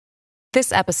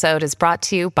This episode is brought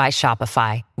to you by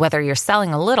Shopify. Whether you're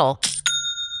selling a little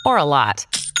or a lot,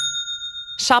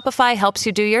 Shopify helps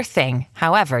you do your thing,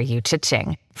 however you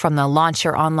cha-ching. From the launch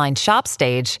your online shop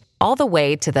stage, all the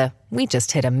way to the we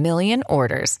just hit 1 million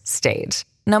orders stage.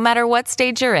 No matter what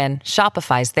stage you're in,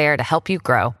 Shopify's there to help you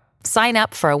grow. Sign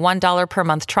up for a $1 per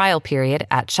month trial period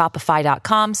at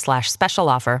shopify.com/special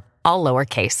offer, all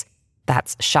lowercase.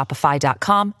 That's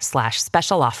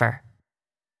shopify.com/special offer.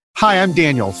 Hi, I'm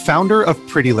Daniel, founder of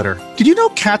Pretty Litter. Did you know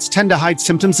cats tend to hide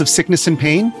symptoms of sickness and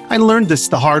pain? I learned this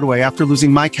the hard way after losing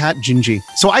my cat, Gingy.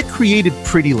 So I created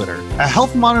Pretty Litter, a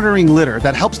health monitoring litter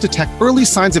that helps detect early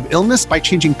signs of illness by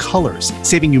changing colors,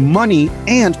 saving you money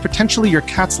and potentially your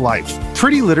cat's life.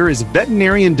 Pretty Litter is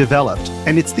veterinarian developed,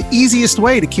 and it's the easiest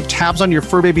way to keep tabs on your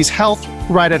fur baby's health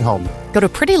right at home. Go to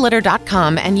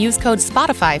prettylitter.com and use code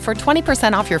SPOTIFY for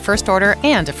 20% off your first order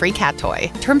and a free cat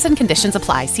toy. Terms and conditions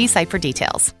apply. See site for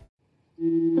details.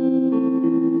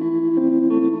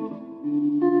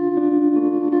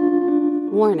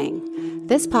 Warning.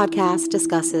 This podcast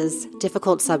discusses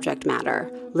difficult subject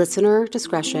matter. Listener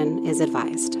discretion is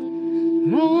advised.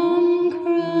 Rom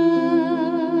crime.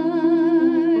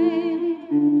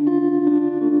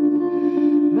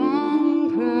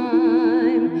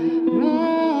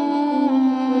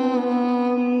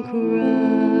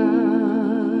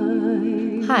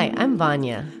 Hi, I'm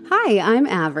Vanya. Hi, I'm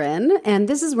Avrin, and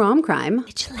this is Rom Crime.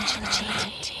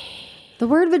 Vigilante. The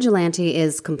word vigilante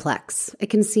is complex. It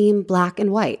can seem black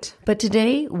and white. But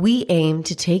today, we aim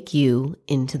to take you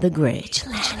into the gray.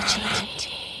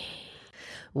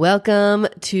 Welcome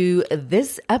to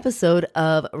this episode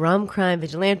of Rom Crime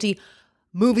Vigilante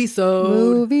Movie-sode.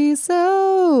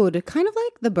 Movie-sode. Kind of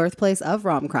like the birthplace of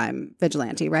rom crime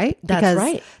vigilante, right? That's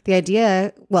right. The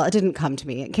idea, well, it didn't come to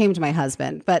me. It came to my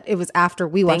husband, but it was after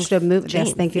we watched a movie. James.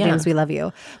 Yes, thank you, Yeah. James. We love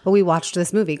you. But we watched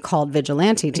this movie called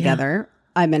Vigilante together.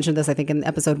 I mentioned this, I think, in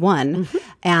episode 1.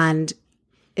 And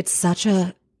it's such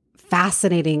a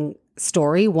fascinating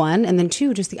story, 1. And then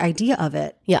 2, just the idea of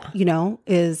it, you know,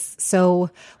 is so,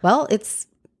 well, it's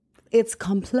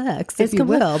complex, if you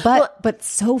will, but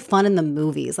so fun in the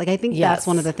movies. Like, I think that's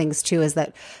one of the things, too, is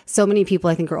that so many people,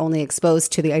 I think, are only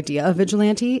exposed to the idea of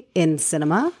vigilante in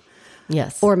cinema.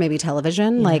 Yes. Or maybe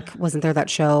television. Yeah. Like, wasn't there that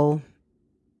show,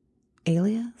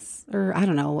 Alias? Or I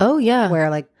don't know. Oh, yeah. Where,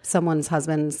 like, someone's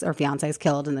husband's or fiance is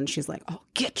killed, and then she's like, "I'll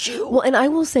get you." Well, and I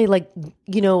will say, like,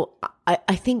 you know,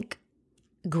 I think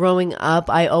growing up,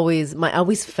 I was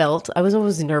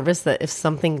always nervous that if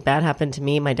something bad happened to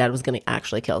me, my dad was going to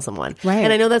actually kill someone. Right.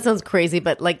 And I know that sounds crazy,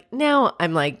 but like now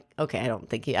I'm like, okay, I don't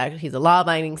think he's a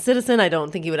law-abiding citizen. I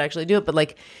don't think he would actually do it. But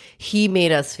like, he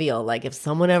made us feel like if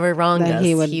someone ever wronged us,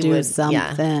 he would do something.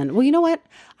 Yeah. Well, you know what?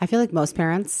 I feel like most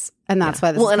parents, and that's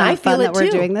why this is kind of fun that we're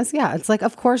doing this. Yeah. It's like,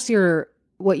 of course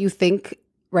what you think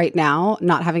right now,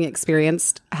 not having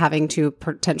experienced having to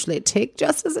potentially take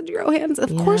justice into your own hands,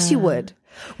 of course you would.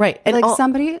 Right. And like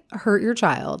somebody hurt your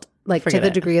child, like to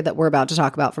the degree that we're about to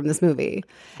talk about from this movie,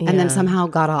 and then somehow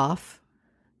got off,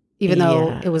 even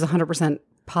though it was 100%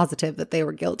 positive that they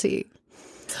were guilty.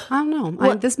 I don't know.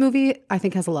 Well, this movie, I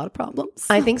think, has a lot of problems.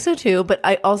 I think so too. But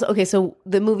I also, so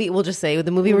the movie, we'll just say,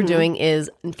 the movie we're doing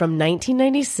is from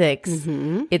 1996.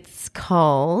 It's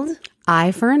called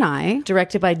Eye for an Eye,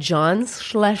 directed by John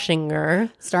Schlesinger,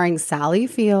 starring Sally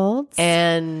Fields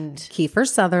and Kiefer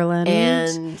Sutherland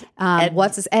and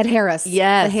Ed Harris,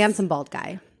 yes, the handsome bald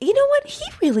guy. You know what? He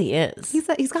really is.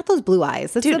 He's got those blue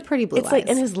eyes. That's the pretty blue eyes. It's like,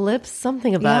 and his lips,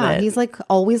 something about it. He's like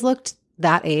always looked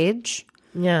that age.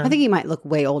 Yeah. I think he might look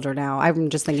way older now. I'm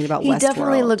just thinking about Westworld. He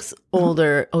definitely looks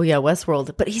older. Oh yeah,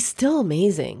 Westworld. But he's still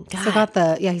amazing. God.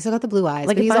 He's still got the blue eyes.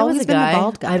 Like but if he's I always was a been guy, the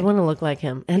bald guy. I'd want to look like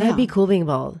him. And I'd be cool being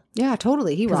bald. Yeah,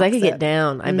 totally. He Because I could get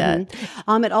down, I bet.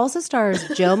 It also stars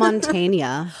Joe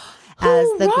Mantegna as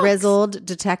the grizzled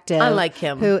detective. I like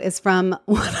him. Who is from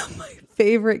one of my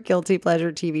favorite guilty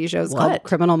pleasure TV shows called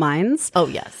Criminal Minds. Oh,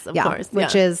 yes, of course.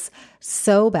 Which is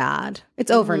so bad. It's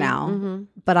over now,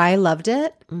 but I loved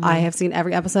it. I have seen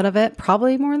every episode of it,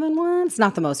 probably more than once.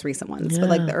 Not the most recent ones, but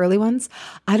like the early ones.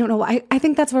 I don't know. I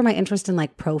think that's where my interest in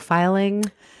like profiling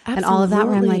and all of that,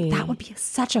 where I'm like, that would be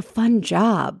such a fun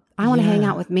job. I want to hang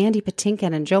out with Mandy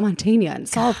Patinkin and Joe Mantegna and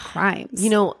solve crimes.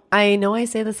 You know I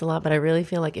say this a lot, but I really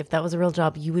feel like if that was a real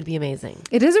job, you would be amazing.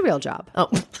 It is a real job. Oh.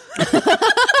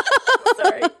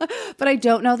 Sorry. But I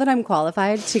don't know that I'm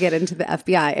qualified to get into the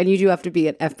FBI. And you do have to be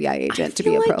an FBI agent to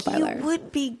be a profiler. You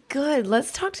would be good.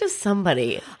 Let's talk to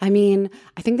somebody. I mean,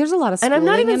 I think there's a lot of schooling And I'm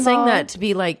not even saying involved. that to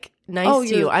be like nice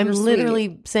to you. I'm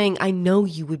literally saying I know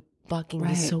you would fucking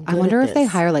be so good I wonder at if they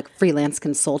this. hire like freelance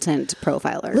consultant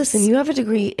profilers. Listen, you have a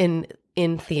degree in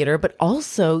theater, but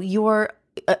also you are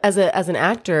as an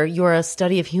actor, you're a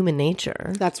study of human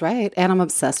nature. That's right. And I'm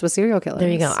obsessed with serial killers. There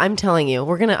you go. I'm telling you,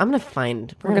 we're gonna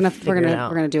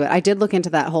do it. I did look into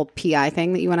that whole PI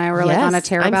thing that you and I were like Yes, on a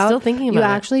tear I'm about. still thinking about You it.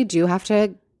 actually do have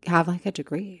to have like a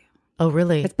degree. Oh,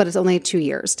 really? But it's only 2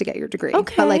 years to get your degree.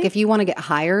 Okay. But like if you want to get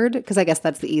hired, because I guess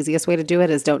that's the easiest way to do it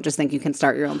is don't just think you can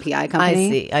start your own PI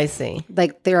company. I see.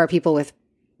 Like there are people with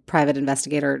private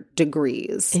investigator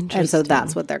degrees. And so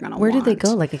that's what they're going to want. Where did they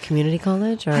go? Like a community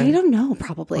college? Or? I don't know,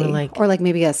 probably. Or like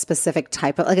maybe a specific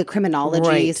type of like a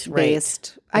criminology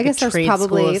based. Like I guess a trade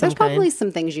school of some there's kind.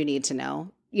 some things you need to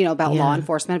know. You know, about law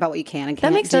enforcement, about what you can and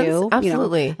can't makes do. sense.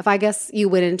 Absolutely. You know, if I guess you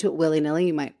went into it willy-nilly,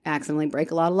 you might accidentally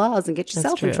break a lot of laws and get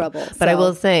yourself in trouble. But I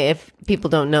will say, if people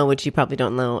don't know, which you probably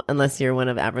don't know unless you're one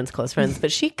of Avron's close friends,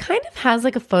 but she kind of has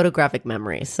like a photographic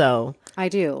memory. So I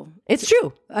do. It's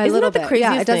true. Isn't that the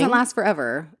craziest Yeah, it doesn't thing? last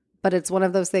forever, but it's one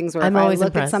of those things where I'm if I always look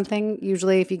impressed. at something,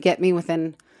 usually if you get me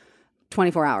within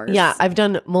 24 hours. Yeah, I've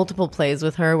done multiple plays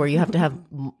with her where you have to have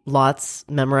lots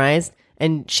memorized.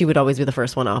 And she would always be the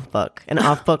first one off book. And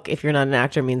off book, if you're not an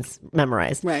actor, means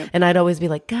memorized. Right. And I'd always be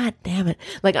like, God damn it.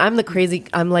 Like, I'm like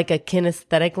a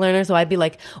kinesthetic learner. So I'd be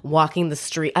like walking the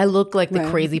street. I look like the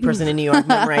crazy person in New York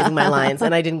memorizing my lines.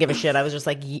 And I didn't give a shit. I was just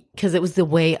like, because it was the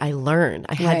way I learned.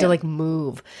 I had to like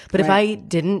move. But if I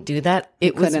didn't do that,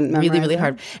 it was couldn't really, memorize really it?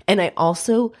 hard. And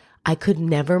I could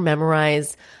never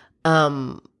memorize,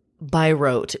 by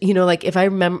rote. You know, like if I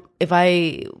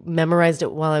memorized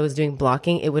it while I was doing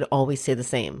blocking, it would always say the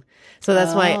same. So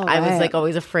that's why I was like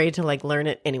always afraid to like learn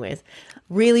it. Anyways,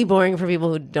 really boring for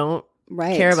people who don't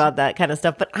care about that kind of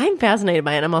stuff. But I'm fascinated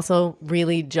by it. I'm also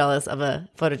really jealous of a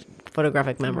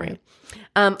photographic memory.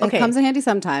 Okay. It comes in handy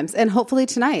sometimes. And hopefully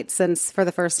tonight, since for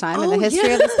the first time in the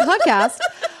history of this podcast,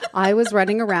 I was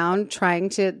running around trying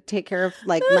to take care of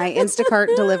like my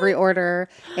Instacart delivery order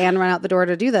and run out the door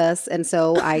to do this. And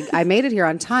so I made it here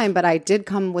on time, but I did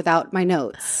come without my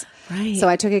notes. Right. So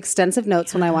I took extensive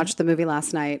notes when I watched the movie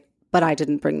last night, but I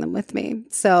didn't bring them with me.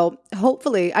 So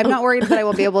hopefully, I'm not worried that I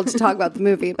won't be able to talk about the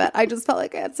movie, but I just felt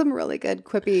like I had some really good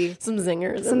quippy, Some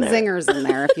zingers in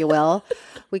there, if you will.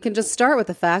 We can just start with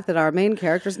the fact that our main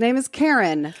character's name is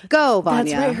Karen. Go,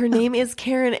 Vanya. That's right. Her name is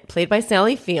Karen, played by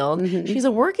Sally Field. She's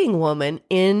a working woman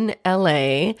in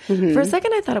LA. For a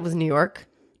second, I thought it was New York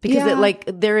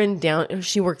because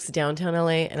she works downtown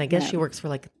LA, and I guess she works for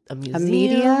like a museum,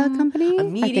 media company? a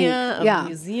media, I think,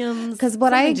 museums. Because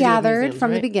what I Something to do with gathered museums,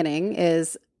 from the right? beginning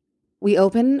is we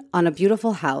open on a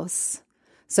beautiful house.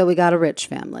 So we got a rich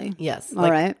family. Yes, All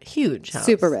right. huge house,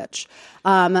 Super rich.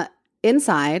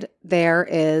 Inside, there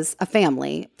is a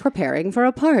family preparing for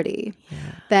a party. Yeah.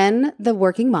 Then the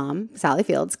working mom, Sally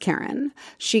Fields, Karen,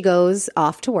 she goes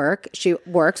off to work. She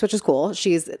works, which is cool.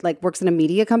 She's like works in a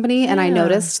media company. And I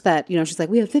noticed that, she's like,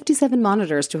 we have 57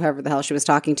 monitors to whoever the hell she was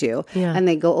talking to. Yeah. And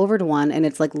they go over to one and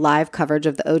it's like live coverage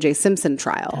of the O.J. Simpson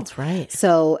trial. That's right.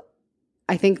 So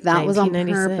I think that was on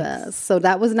 1996. purpose. So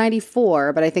that was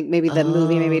 94, but I think maybe the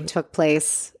movie maybe took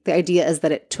place. The idea is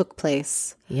that it took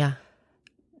place Yeah.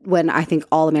 when I think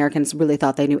all Americans really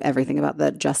thought they knew everything about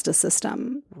the justice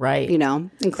system. Right.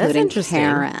 Including interesting.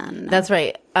 Karen. That's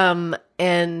right. And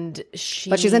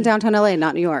But she's in downtown LA,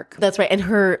 not New York. That's right. And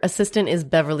her assistant is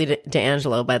Beverly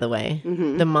D'Angelo, by the way,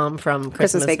 the mom from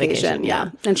Christmas Vacation. Yeah.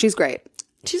 And she's great.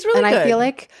 She's really And good. I feel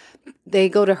like they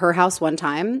go to her house one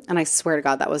time, and I swear to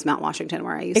God, that was Mount Washington,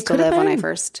 where I used to could have live when I been.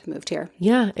 first moved here.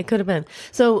 Yeah, it could have been.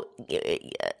 So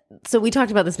we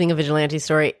talked about this being a vigilante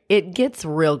story. It gets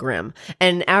real grim.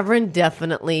 And Avron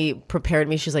definitely prepared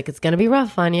me. She's like, it's going to be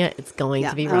rough, Vanya. It's going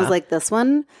to be rough. I was like, this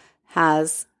one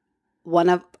has one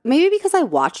of, maybe because I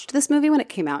watched this movie when it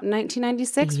came out in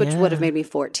 1996, which would have made me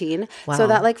 14. Wow. So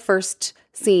that like first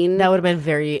scene that would have been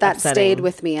very that upsetting. stayed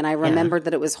with me, and I remembered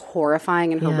that it was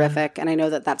horrifying and horrific, and I know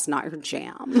that that's not your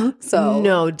jam. So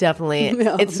No, definitely.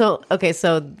 It's so, okay,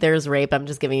 so there's rape. I'm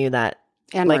just giving you that.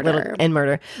 And murder. And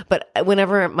murder. But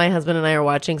whenever my husband and I are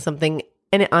watching something,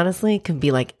 and it honestly can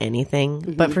be like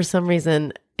anything, but for some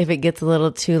reason, if it gets a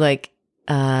little too like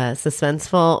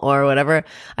suspenseful or whatever,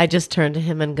 I just turn to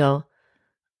him and go,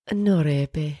 no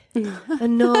rape.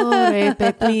 No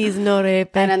rape, please, no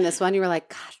rape. And then this one, you were like,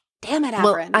 gosh damn it,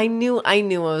 Well, Avron. I knew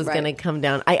it was going to come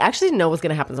down. I actually didn't know it was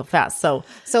going to happen so fast.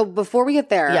 So before we get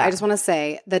there, Yeah. I just want to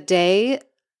say the day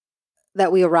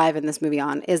that we arrive in this movie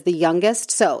on is the youngest.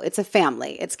 So it's a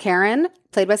family. It's Karen,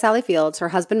 played by Sally Fields, her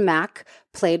husband Mac,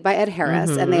 played by Ed Harris,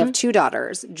 and they have 2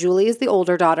 daughters. Julie is the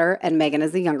older daughter and Megan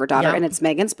is the younger daughter, and it's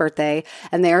Megan's birthday,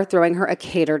 and they are throwing her a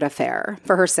catered affair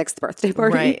for her 6th birthday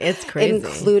party. Right, it's crazy.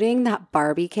 Including that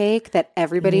Barbie cake that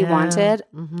everybody wanted.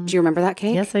 Do you remember that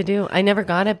cake? Yes, I do. I never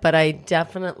got it, but I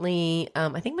definitely,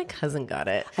 I think my cousin got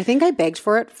it. I think I begged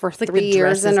for it for 3 the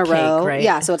years in a dresses cake, row. right?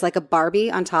 Yeah, so it's like a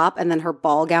Barbie on top, and then her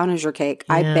ball gown is your cake.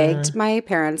 I begged my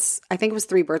parents, I think it was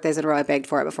 3 birthdays in a row I begged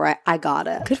for it before I got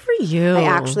it. Good for you. I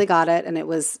actually got it, and it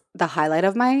was the highlight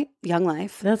of my young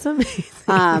life. That's amazing.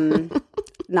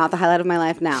 Not the highlight of my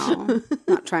life now.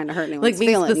 Not trying to hurt anyone's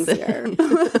being feelings specific.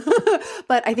 here.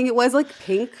 But I think it was like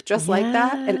pink, just like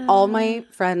that. And all my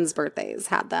friends' birthdays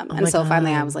had them. and so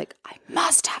finally I was like, I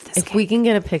must have this If cake. we can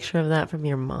get a picture of that from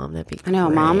your mom, that'd be great. I know,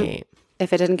 Mom.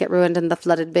 If it didn't get ruined in the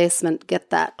flooded basement, get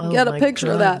that. Get a my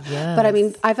picture of God, that. But I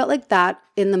mean, I felt like that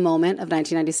in the moment of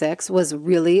 1996 was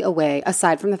really a way,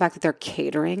 aside from the fact that they're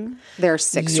catering their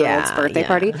 6-year-old's birthday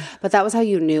party, but that was how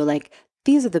you knew, like,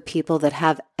 these are the people that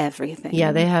have everything.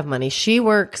 Yeah, they have money. She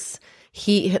works.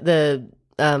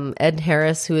 Ed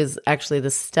Harris, who is actually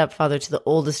the stepfather to the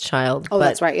oldest child. Oh,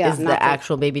 that's right. Yeah, is the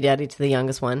actual baby daddy to the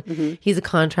youngest one. He's a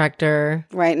contractor.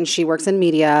 Right, and she works in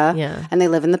media. Yeah. And they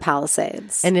live in the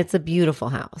Palisades. And it's a beautiful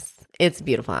house. It's a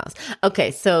beautiful house.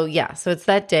 Okay, so it's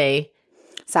that day.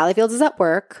 Sally Fields is at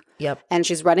work. Yep. And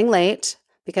she's running late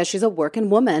because she's a working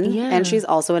woman. Yeah. And she's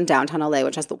also in downtown LA,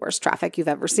 which has the worst traffic you've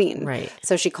ever seen. Right.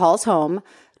 So she calls home.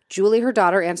 Julie, her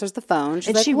daughter, answers the phone. She's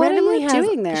And like, she what are randomly you has,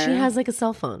 doing there? She has like a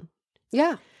cell phone.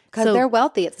 Yeah. Because So they're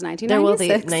wealthy. It's 1996. They're wealthy.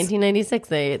 1996.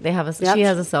 They have a. Yep. She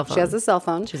has a cell phone. She has a cell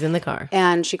phone. She's in the car.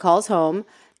 And she calls home,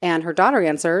 and her daughter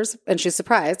answers, and she's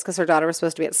surprised because her daughter was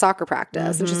supposed to be at soccer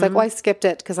practice. And she's like, well, I skipped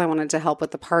it because I wanted to help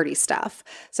with the party stuff.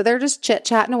 So they're just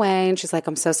chit-chatting away, and she's like,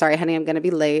 I'm so sorry, honey, I'm going to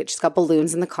be late. She's got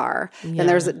balloons in the car. Then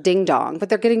there's a ding-dong, but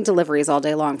they're getting deliveries all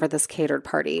day long for this catered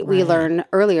party. We learn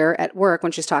earlier at work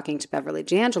when she's talking to Beverly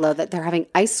D'Angelo that they're having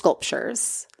ice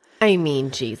sculptures. I mean,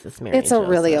 Jesus, Mary. It's a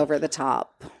really Joseph.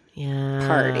 over-the-top Yeah.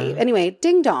 party. Anyway,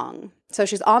 ding dong. So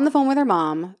she's on the phone with her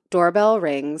mom. Doorbell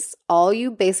rings. All you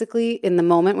basically, in the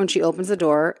moment when she opens the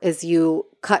door, is you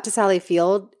cut to Sally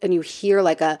Field and you hear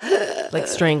like a like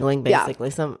strangling,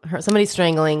 basically. Somebody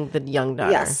strangling the young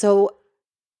daughter. yeah. So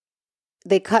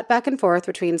they cut back and forth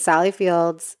between Sally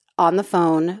Fields on the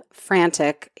phone,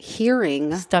 frantic,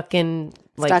 hearing, Stuck in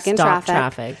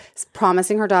traffic,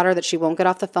 promising her daughter that she won't get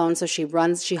off the phone. So she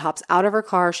runs. She hops out of her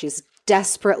car. She's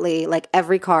desperately, like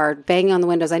every car, banging on the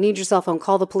windows. I need your cell phone.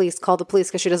 Call the police,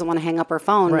 because she doesn't want to hang up her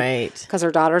phone. Right. Because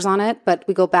her daughter's on it. But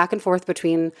we go back and forth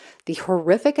between the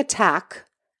horrific attack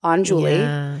on Julie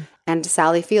Yeah. and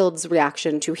Sally Fields'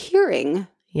 reaction to hearing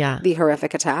Yeah. the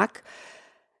horrific attack.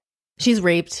 She's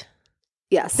raped.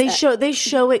 Yes. They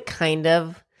show it kind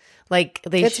of like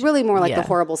It's really more like the yeah.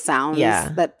 horrible sounds Yeah.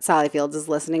 that Sally Fields is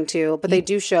listening to. But they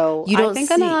do show, You don't I think,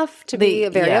 see- enough to be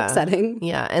very yeah. upsetting.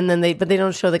 Yeah, and then they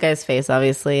don't show the guy's face,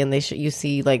 obviously, and you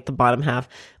see like the bottom half.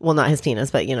 Well, not his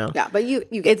penis, but Yeah, but you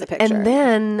get the picture. And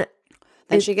then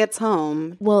she gets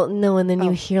home. and then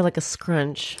you hear like a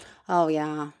scrunch. Oh,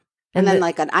 yeah. And And then, the-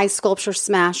 like, an ice sculpture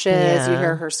smashes. Yeah. You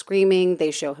hear her screaming.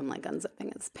 They show him, like,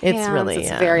 unzipping his pants. It's really, It's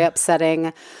yeah. very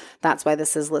upsetting. That's why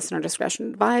this is listener discretion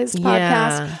advised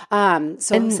Yeah. podcast.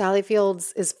 So Sally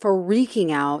Fields is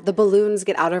freaking out. The balloons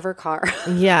get out of her car.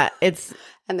 Yeah, it's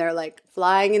and they're, like,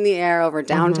 flying in the air over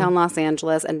downtown Los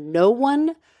Angeles. And no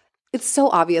one... It's so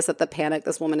obvious that the panic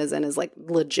this woman is in is, like,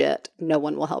 legit. No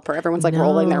one will help her. Everyone's, like,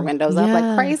 rolling their windows up, like,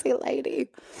 Yeah. crazy lady.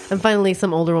 and finally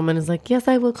some older woman is like, "Yes,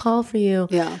 I will call for you."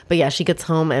 Yeah. But yeah, she gets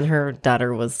home and her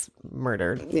daughter was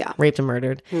murdered. Yeah. Raped and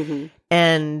murdered.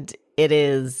 And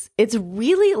it's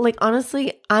really like,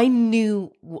 honestly, I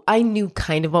knew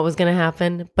kind of what was going to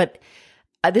happen, but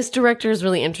this director is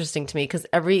really interesting to me because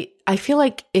I feel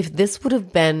like if this would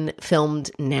have been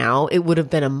filmed now, it would have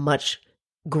been a much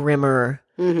grimmer,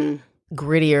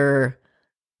 grittier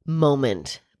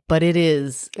moment. But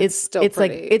it's still like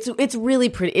pretty. it's really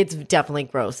pretty. It's definitely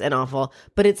gross and awful,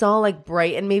 but it's all like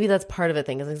bright, and maybe that's part of the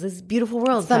thing. Is this beautiful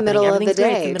world? It's the middle of the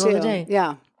day, It's the middle of the day.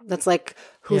 Yeah. That's like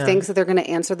who Yeah. thinks that they're going to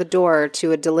answer the door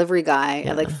to a delivery guy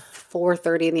at like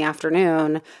 4:30 in the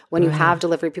afternoon when you have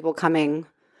delivery people coming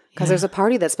because there's a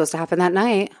party that's supposed to happen that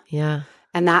night. Yeah.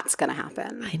 And that's going to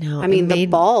happen. I know. I mean, It the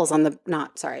made- balls on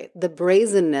the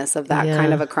brazenness of that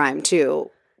kind of a crime too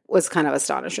was kind of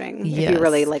astonishing. If Yes. you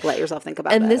really like let yourself think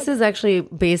about it. And this is actually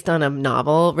based on a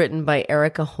novel written by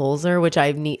Erica Holzer, which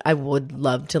I would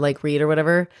love to like read or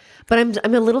whatever. But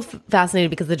I'm a little fascinated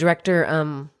because the director,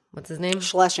 what's his name?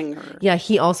 Schlesinger. Yeah,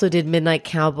 he also did Midnight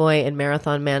Cowboy and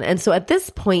Marathon Man. And so at this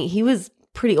point, he was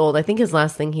pretty old. I think his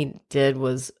last thing he did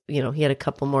was, you know, he had a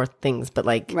couple more things, but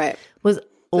like Right. was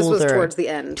older. This was towards the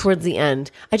end. Towards the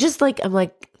end. I just like, I'm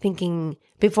like thinking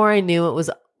before I knew it was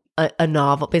a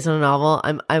novel based on a novel,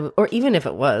 I'm or even if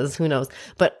it was, who knows?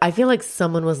 But I feel like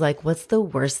someone was like, what's the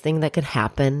worst thing that could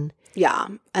happen? Yeah.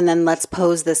 And then let's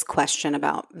pose this question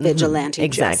about vigilante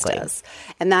exactly. justice.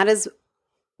 And that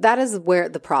is where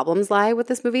the problems lie with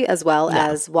this movie, as well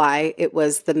as why it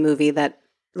was the movie that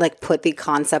like put the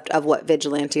concept of what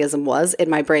vigilantism was in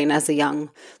my brain as a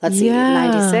young, let's see,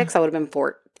 96, I would have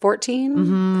been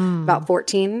 14, about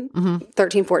 14,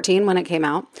 13, 14 when it came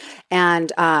out.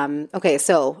 And, okay,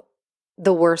 so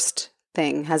the worst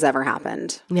thing has ever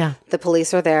happened. Yeah. The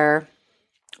police are there.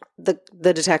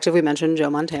 The detective we mentioned, Joe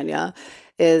Montana,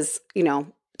 is, you know,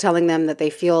 telling them that they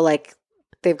feel like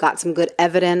they've got some good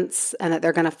evidence and that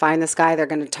they're going to find this guy. They're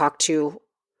going to talk to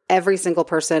every single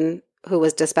person who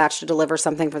was dispatched to deliver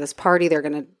something for this party. They're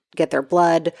going to get their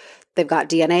blood. They've got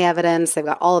DNA evidence. They've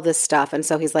got all of this stuff. And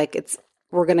so he's like,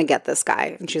 we're going to get this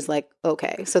guy. And she's like,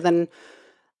 okay. So then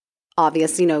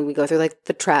obviously, you know, we go through like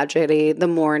the tragedy, the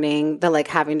mourning, the like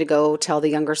having to go tell the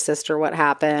younger sister what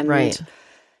happened. Right.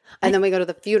 And then we go to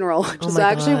the funeral, which is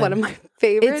actually one of my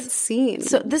favorite scenes.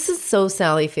 So this is so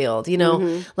Sally Field, you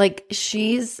know, like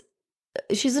she's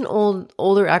an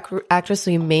older actress,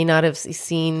 so you may not have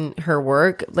seen her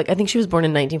work. Like I think she was born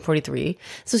in 1943,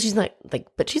 so she's not like,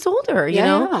 but she's older, you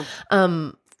know.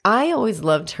 I always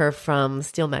loved her from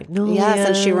Steel Magnolias. Yes,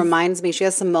 and she reminds me. She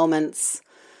has some moments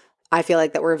I feel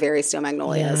like that were very Steel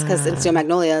Magnolias, because in Steel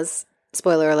Magnolias,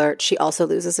 spoiler alert, she also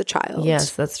loses a child.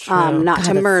 Yes, that's true. Not God,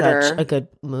 to that's murder, such a good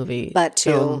movie, but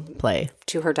to play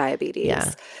to her diabetes.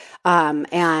 Yeah.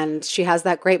 And she has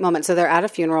that great moment. So they're at a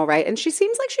funeral, right? And she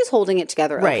seems like she's holding it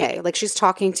together. Right. Okay. Like she's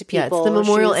talking to people. Yeah, it's the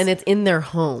memorial and it's in their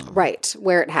home. Right.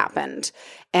 Where it happened.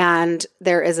 And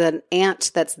there is an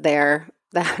aunt that's there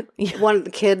that one of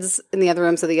the kids in the other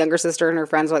room. So the younger sister and her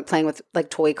friends are like playing with like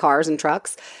toy cars and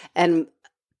trucks. And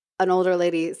an older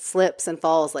lady slips and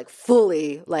falls like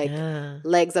fully, like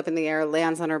legs up in the air,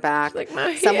 lands on her back. Like,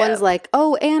 someone's like,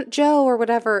 oh, Aunt Joe or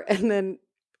whatever. And then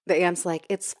the aunt's like,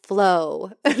 it's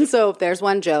Flo. And so there's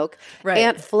one joke,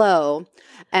 Aunt Flo.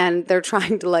 And they're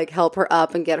trying to like help her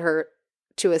up and get her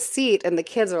to a seat. And the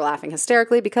kids are laughing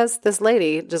hysterically because this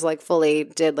lady just like fully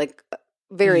did like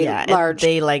very large.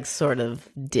 They like sort of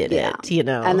did it, you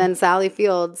know. And then Sally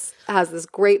Fields has this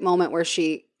great moment where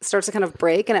she starts to kind of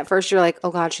break. And at first you're like, oh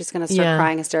God, she's going to start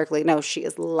crying hysterically. No, she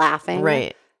is laughing.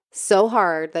 Right. So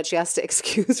hard that she has to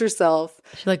excuse herself.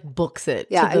 She like books it.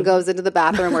 Yeah, and goes into the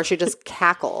bathroom where she just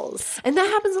cackles. And that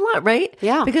happens a lot, right?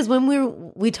 Yeah. Because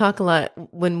when we talk a lot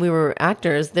when we were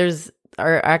actors, there's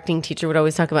our acting teacher would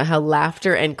always talk about how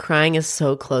laughter and crying is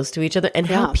so close to each other and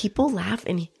how people laugh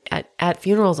at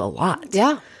funerals a lot.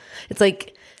 Yeah. It's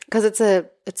like because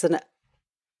it's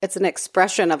an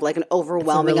expression of like an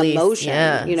overwhelming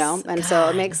emotion, you know? And so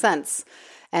it makes sense.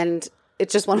 And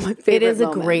it's just one of my favorite moments. It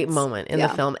is a great moment in the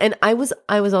film. And I was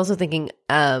also thinking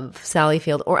of Sally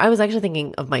Field, or I was actually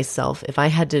thinking of myself if I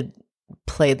had to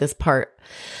play this part.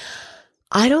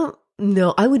 I don't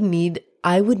know. I would need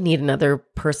another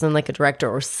person like a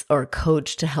director or a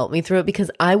coach to help me through it, because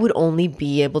I would only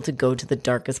be able to go to the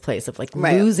darkest place of like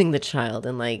losing the child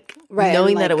and like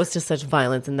knowing that it was just such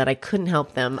violence and that I couldn't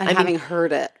help them. And having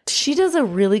heard it. She does a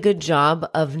really good job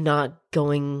of not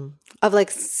going... Of like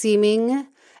seeming,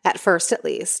 at first at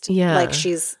least, like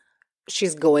she's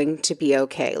going to be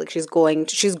okay. Like she's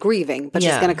grieving, but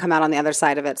she's going to come out on the other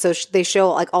side of it. So they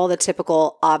show like all the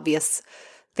typical obvious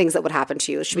things that would happen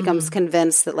to you. She becomes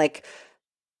convinced that like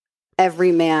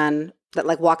every man that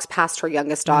like walks past her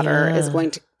youngest daughter is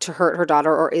going to hurt her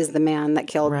daughter, or is the man that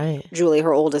killed Julie,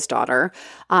 her oldest daughter.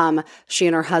 She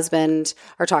and her husband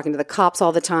are talking to the cops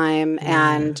all the time,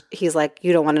 and he's like,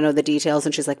 you don't want to know the details.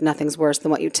 And she's like, nothing's worse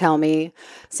than what you tell me.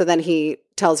 So then he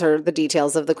tells her the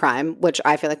details of the crime, which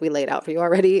I feel like we laid out for you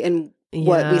already in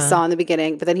what we saw in the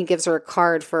beginning. But then he gives her a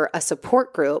card for a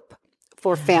support group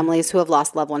for families who have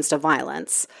lost loved ones to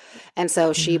violence. And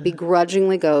so she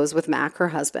begrudgingly goes with Mac, her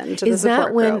husband, to the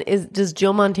support group. Does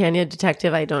Joe Montana,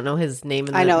 detective, I don't know his name in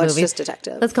the movie. I know, it's just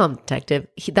detective. Let's call him detective.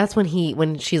 That's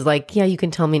when she's like, yeah, you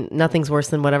can tell me nothing's worse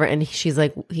than whatever. And she's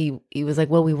like, he was like,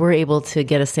 well, we were able to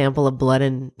get a sample of blood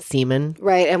and semen.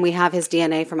 Right, and we have his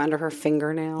DNA from under her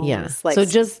fingernails. Yeah. Like, so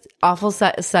just awful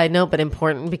side note, but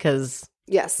important because...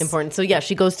 Yes. Important. So yeah,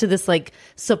 she goes to this like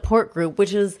support group,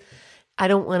 which is... I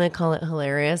don't want to call it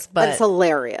hilarious, but it's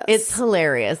hilarious. It's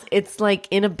hilarious. It's like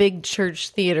in a big church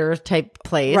theater type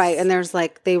place. Right. And there's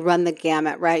like, they run the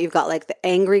gamut, right? You've got like the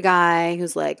angry guy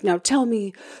who's like, now tell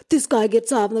me this guy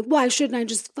gets up. I'm like, why shouldn't I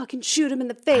just fucking shoot him in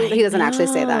the face? He doesn't actually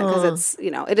say that because it's,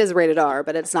 it is rated R,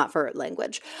 but it's not for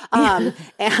language. And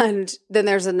then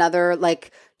there's another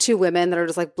like 2 women that are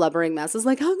just like blubbering messes.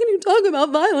 Like, how can you talk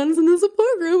about violence in the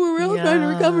support group where we're all trying to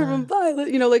recover from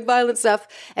violence, like violent stuff.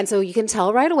 And so you can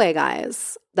tell right away,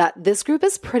 guys, that this group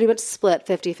is pretty much split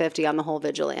 50-50 on the whole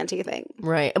vigilante thing.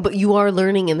 Right. But you are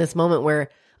learning in this moment where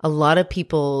a lot of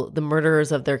people, the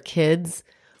murderers of their kids,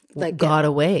 got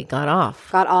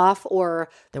off, or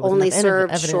only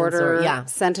served shorter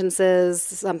sentences,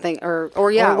 something, or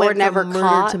never from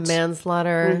caught. Murder to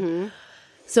manslaughter. Mm-hmm.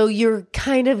 So you're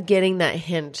kind of getting that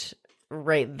hint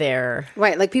right there.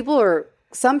 Right. Like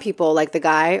some people, like the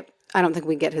guy, I don't think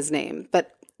we get his name,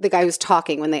 but the guy who's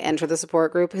talking when they enter the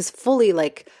support group is fully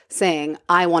like saying,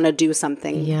 I want to do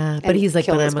something. Yeah. But he's like,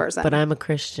 but I'm a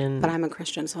Christian. But I'm a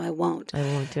Christian, so I won't. I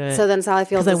won't do it. So then Sally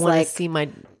Fields is I want to see my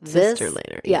sister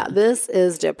later. Yeah. This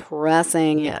is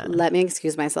depressing. Yeah. Let me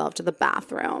excuse myself to the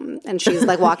bathroom. And she's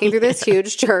like walking through this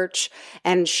huge church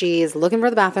and she's looking for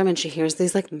the bathroom and she hears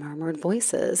these like murmured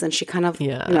voices and she kind of,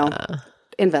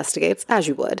 investigates, as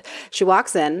you would. She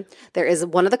walks in. There is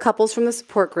one of the couples from the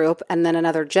support group and then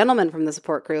another gentleman from the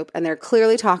support group, and they're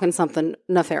clearly talking something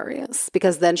nefarious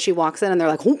because then she walks in and they're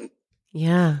like, oh.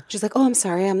 Yeah. She's like, oh, I'm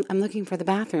sorry. I'm looking for the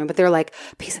bathroom. But they're like,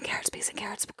 peas and carrots.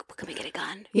 Can we get a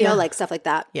gun? You know, like stuff like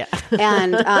that. Yeah.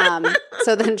 And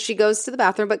so then she goes to the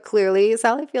bathroom, but clearly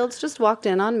Sally Fields just walked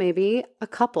in on maybe a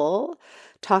couple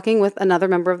talking with another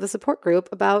member of the support group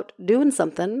about doing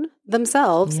something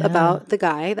themselves about the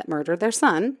guy that murdered their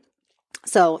son.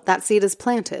 So that seed is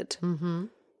planted. Mm-hmm.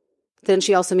 Then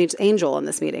she also meets Angel in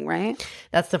this meeting, right?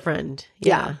 That's the friend.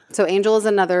 Yeah. So Angel is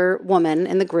another woman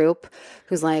in the group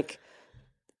who's like,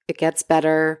 it gets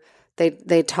better.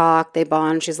 They talk, they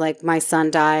bond. She's like, my son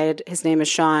died. His name is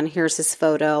Sean. Here's his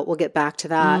photo. We'll get back to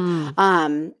that.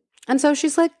 And so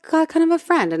she's like kind of a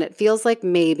friend, and it feels like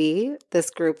maybe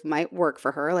this group might work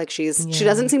for her. Like she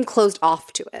doesn't seem closed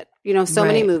off to it. So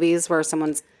many movies where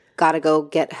someone's got to go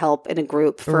get help in a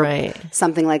group for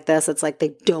something like this. It's like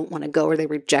they don't want to go or they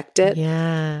reject it.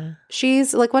 Yeah.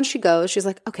 She's like, once she goes, she's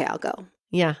like, okay, I'll go.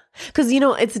 Yeah. Because,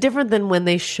 it's different than when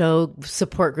they show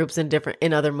support groups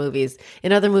in other movies.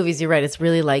 In other movies, you're right. It's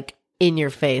really like in your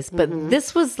face. But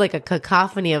this was like a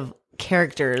cacophony of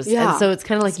characters. Yeah. And so it's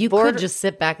kind of like you could just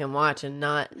sit back and watch and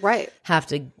not have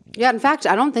to. Yeah. In fact,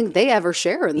 I don't think they ever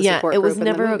share in the support group. It was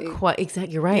never a quiet.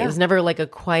 Exactly. You're right. Yeah. It was never like a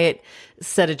quiet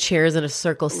set of chairs in a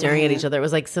circle staring at each other. It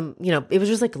was like it was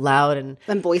just like loud and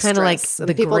boisterous. Kind of like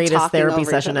the greatest therapy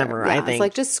session ever, I think. It's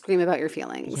like just scream about your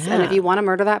feelings. Yeah. And if you want to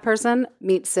murder that person,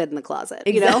 meet Sid in the closet.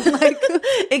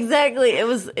 Exactly.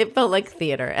 It felt like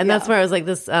theater. And that's where I was like,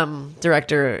 this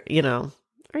director,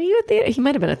 are you a theater? He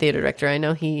might have been a theater director. I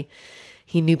know he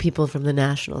knew people from the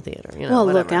National Theater. Well,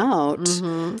 look out.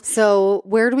 Mm-hmm. So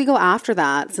where do we go after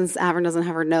that? Since Avern doesn't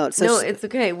have her notes. So it's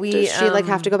okay. Does she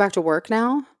have to go back to work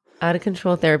now? Out of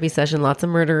control therapy session. Lots of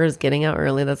murderers getting out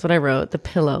early. That's what I wrote. The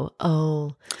pillow.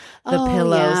 Oh, the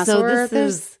pillow. Yeah. So this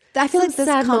is. I feel like this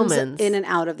comes moments in and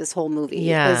out of this whole movie.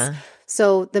 Yeah.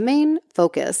 So the main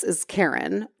focus is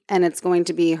Karen, and it's going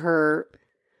to be her,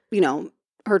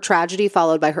 her tragedy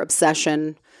followed by her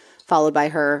obsession, followed by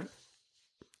her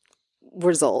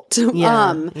result.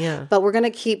 But we're going to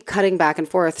keep cutting back and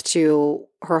forth to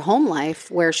her home life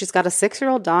where she's got a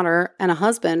 6-year-old daughter and a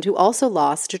husband who also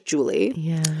lost Julie.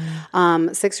 Yeah.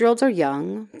 6-year-olds are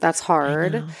young. That's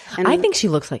hard. And I think she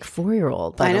looks like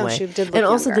 4-year-old, by the way. She did look and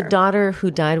also younger. The daughter who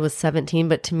died was 17,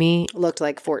 but to me looked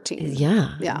like 14.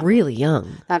 Yeah. Really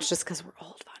young. That's just because we're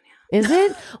old. Is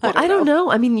it? Well, I don't know.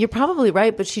 I mean, you're probably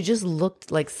right, but she just looked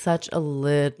like such a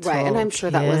little right, and I'm sure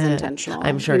that was intentional.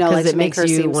 I'm sure because it makes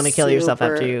you want to kill yourself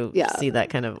after you see that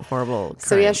kind of horrible crime.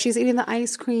 So she's eating the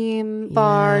ice cream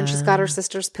bar, and she's got her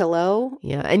sister's pillow.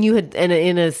 Yeah, and you had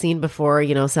in a scene before,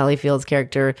 Sally Field's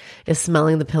character is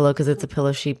smelling the pillow because it's a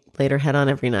pillow she laid her head on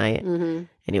every night. Mm-hmm.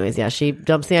 Anyways, she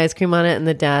dumps the ice cream on it, and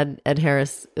the dad, Ed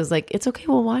Harris, is like, "It's okay,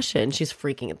 we'll wash it." And she's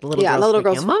freaking. The little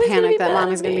girl's panicked that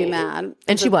mommy's going to be mad,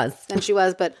 and she was,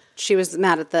 but she was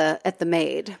mad at the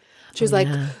maid. She was like,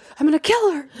 "I'm going to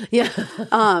kill her." Yeah.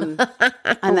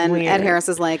 And then Weird. Ed Harris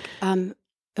is like,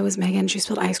 "It was Megan. She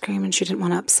spilled ice cream, and she didn't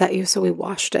want to upset you, so we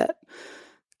washed it."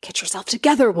 get yourself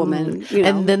together, woman. You know?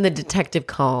 And then the detective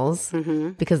calls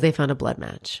because they found a blood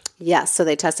match. Yes. So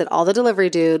they tested all the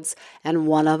delivery dudes, and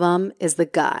one of them is the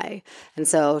guy. And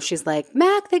so she's like,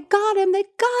 Mac, they got him. They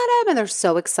got him. And they're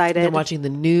so excited. They're watching the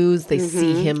news. They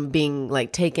see him being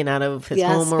like taken out of his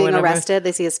home or being whatever. arrested.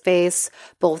 They see his face.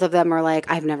 Both of them are like,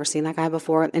 I've never seen that guy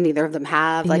before. And neither of them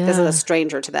have. Like, this is a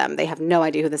stranger to them. They have no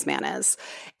idea who this man is.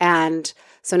 And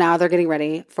so now they're getting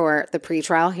ready for the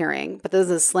pretrial hearing. But this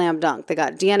is a slam dunk. They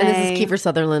got DNA. And this is Kiefer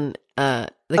Sutherland,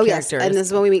 the character. Yes. And this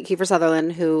is when we meet Kiefer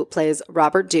Sutherland, who plays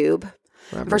Robert Dube.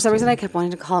 For some reason, I kept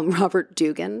wanting to call him Robert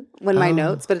Dugan in my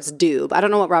notes, but it's Dube. I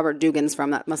don't know what Robert Dugan's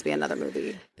from. That must be another movie.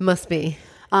 It must be.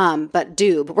 But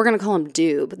Dube. We're going to call him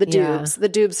Dube. The Dubes. The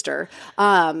Dubester.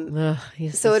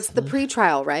 So it's the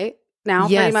pretrial, right? Now,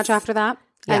 pretty much after that.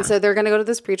 Yeah. And so they're going to go to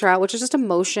this pretrial, which is just a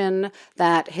motion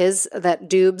that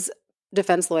Dube's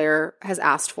defense lawyer has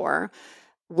asked for.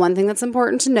 One thing that's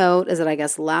important to note is that I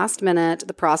guess last minute,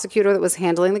 the prosecutor that was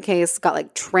handling the case got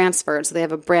like transferred. So they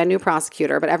have a brand new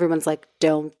prosecutor, but everyone's like,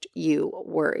 don't you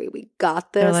worry. We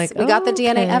got this. Like, we got the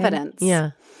DNA evidence.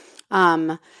 Yeah.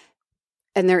 And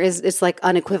it's like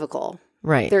unequivocal.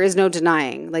 Right. There is no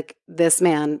denying, like, this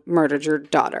man murdered your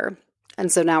daughter. And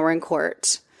so now we're in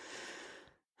court.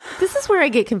 This is where I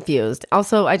get confused.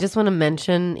 Also, I just want to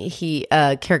mention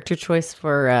character choice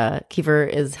for Kiefer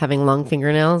is having long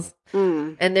fingernails.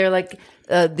 And they're like,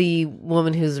 the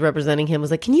woman who's representing him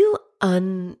was like, can you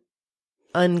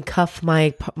uncuff my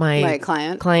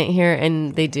client here?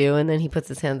 And they do. And then he puts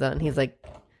his hands out and he's like,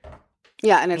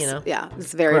 yeah, and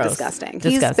it's very gross. disgusting.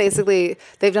 He's basically,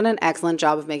 they've done an excellent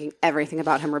job of making everything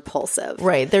about him repulsive.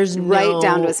 Right. There's right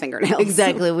down to his fingernails.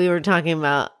 Exactly. We were talking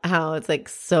about how it's like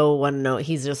so one note.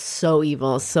 He's just so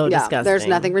evil, so disgusting. There's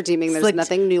nothing redeeming. There's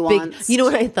nothing nuanced. You know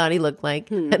what I thought he looked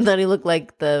like? I thought he looked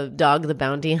like the Dog the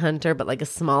Bounty Hunter, but like a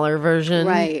smaller version.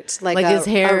 Right. Like his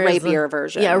hair, a rapier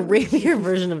version. Yeah, a rapier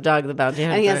version of Dog the Bounty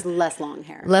Hunter. And he has less long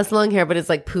hair. Less long hair, but it's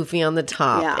like poofy on the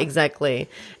top. Yeah. Exactly.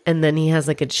 And then he has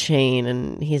like a chain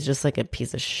and he's just like a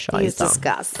piece of shit. He's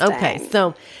disgusting. Okay,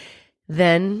 so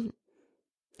then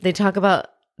they talk about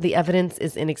the evidence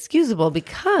is inexcusable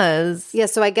because... Yeah,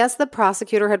 so I guess the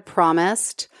prosecutor had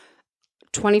promised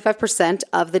 25%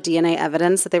 of the DNA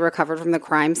evidence that they recovered from the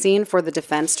crime scene for the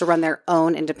defense to run their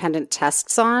own independent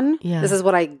tests on. Yeah. This is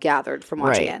what I gathered from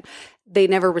watching it. They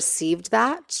never received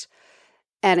that.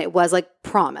 And it was like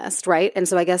promised, right? And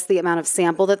so I guess the amount of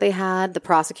sample that they had, the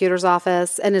prosecutor's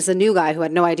office, and it's a new guy who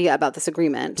had no idea about this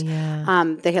agreement.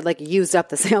 Yeah. They had like used up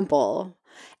the sample.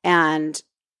 And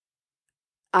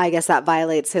I guess that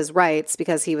violates his rights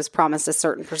because he was promised a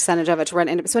certain percentage of it to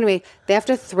run. So anyway, they have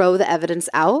to throw the evidence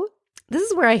out. This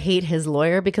is where I hate his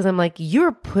lawyer because I'm like,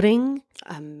 you're putting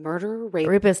a murder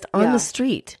rapist on the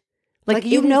street. Like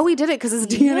you know he did it because his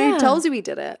DNA tells you he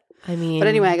did it. I mean, but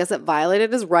anyway, I guess it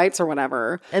violated his rights or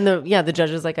whatever. And the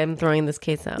judge is like, I'm throwing this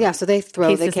case out. Yeah, so they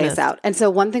throw the case out. And so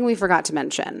one thing we forgot to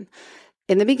mention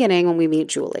in the beginning when we meet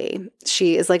Julie,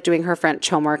 she is like doing her French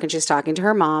homework and she's talking to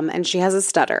her mom and she has a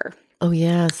stutter. Oh,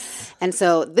 yes. And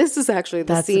so this is actually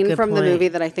the scene from the movie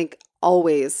that I think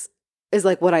always is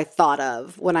like what I thought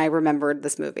of when I remembered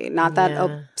this movie. Not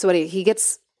that, he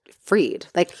gets freed.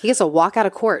 Like he gets to walk out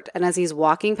of court. And as he's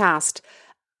walking past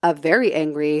a very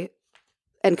angry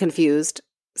and confused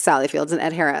Sally Fields and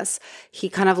Ed Harris, he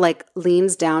kind of like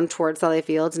leans down towards Sally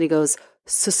Fields and he goes,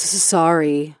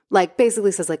 sorry. Like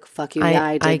basically says like, fuck you. Yeah,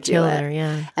 I did kill her.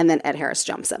 Yeah. And then Ed Harris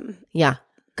jumps him. Yeah.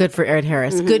 Good for Ed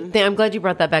Harris. Good thing. I'm glad you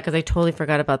brought that back because I totally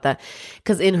forgot about that.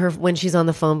 Because when she's on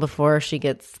the phone before she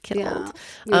gets killed,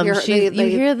 you hear she has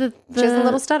a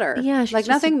little stutter. Yeah, she's like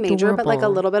nothing adorable. major, but like a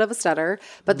little bit of a stutter.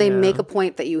 But they make a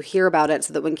point that you hear about it,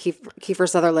 so that when Kiefer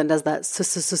Sutherland does that,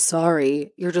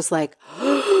 sorry, you're just like,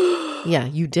 yeah,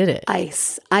 you did it.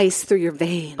 Ice through your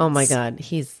veins. Oh my God,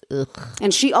 he's. Ugh.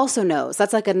 And she also knows.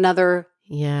 That's like another.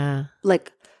 Yeah.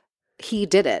 Like. He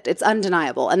did it. It's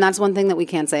undeniable. And that's one thing that we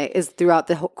can say is throughout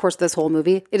the course of this whole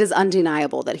movie, it is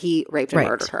undeniable that he raped and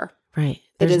murdered her. Right.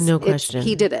 There's no question.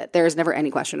 He did it. There is never any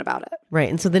question about it. Right.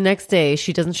 And so the next day,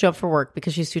 she doesn't show up for work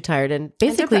because she's too tired. And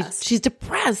basically, she's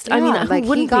depressed. Yeah, I mean, like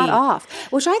he got off,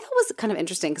 which I thought was kind of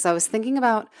interesting because I was thinking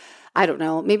about, I don't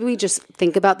know, maybe we just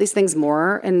think about these things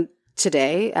more. And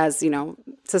today, as, you know,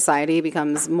 society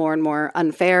becomes more and more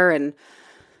unfair and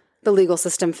the legal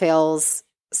system fails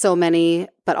so many,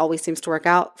 but always seems to work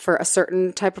out for a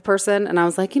certain type of person. And I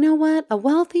was like, you know what? A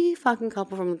wealthy fucking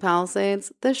couple from the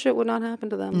Palisades, this shit would not happen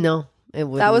to them. No, it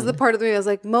wouldn't. That was the part of the movie I was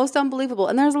like, most unbelievable.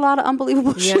 And there's a lot of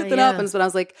unbelievable shit that happens. But I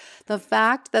was like, the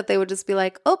fact that they would just be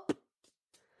like, oh,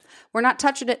 we're not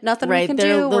touching it. Nothing we Right, can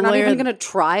they're- do. the We're not lawyer- even going to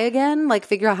try again. Like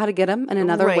figure out how to get him in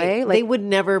another Right. way. Like they would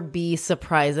never be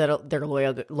surprised that their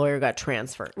lawyer got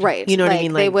transferred. right. You know what I Like,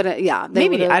 mean? they Like, wouldn't. Yeah. They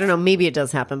maybe, would've- I don't know, maybe it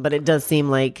does happen, but it does seem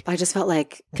like, I just felt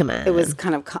like come on. it was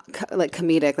kind of like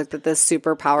comedic, like that this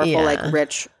super powerful, Yeah. like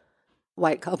rich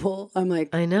white couple. I'm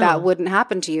like, I know. that wouldn't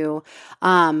happen to you,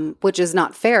 which is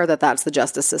not fair that that's the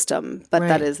justice system, but that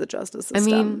Right. is the justice I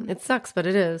system. mean, it sucks, but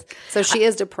it is. So she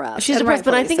is depressed. She's and depressed,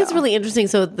 but I rightfully think it's so. really interesting.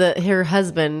 So her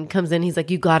husband comes in. He's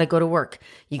like, "You got to go to work.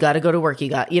 You got to go to work. You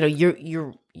got,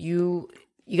 you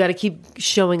got to keep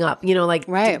showing up. Like,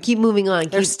 Right. keep moving on.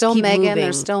 There's still keep Megan. moving.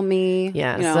 There's still me.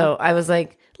 yeah." you know? So I was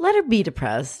like, let her be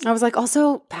depressed. I was like,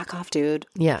 also back off, dude.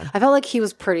 Yeah. I felt like he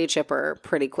was pretty chipper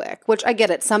pretty quick, which I get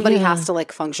it. Somebody has to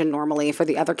like function normally for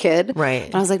the other kid. Right.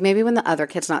 And I was like, maybe when the other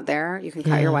kid's not there, you can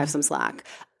cut your wife some slack.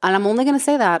 And I'm only going to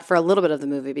say that for a little bit of the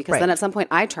movie because then at some point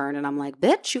I turn and I'm like,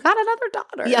 bitch, you got another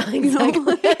daughter. Yeah, You know,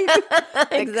 exactly.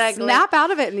 like, Exactly. Snap out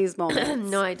of it in these moments.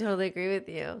 No, I totally agree with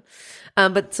you.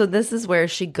 But so this is where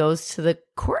she goes to the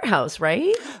courthouse,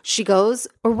 right? She goes,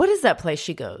 Or what is that place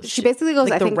she goes? she basically goes,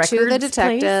 like I the think, to the records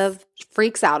detective,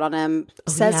 freaks out on him,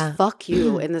 says, yeah. fuck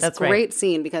you in this That's great right.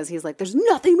 scene because he's like, there's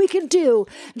nothing we can do.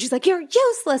 And she's like, you're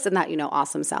useless. And that,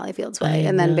 awesome Sally Fields way.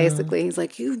 And then basically he's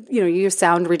like, you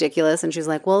sound ridiculous. And she's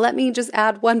like, well, let me just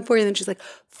add one for you. And then she's like,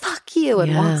 fuck you.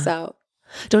 And Yeah. walks out.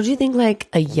 Don't you think like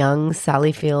a young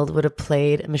Sally Field would have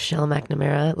played Michelle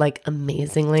McNamara like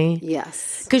amazingly?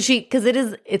 Yes. Because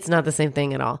it's not the same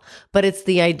thing at all. But it's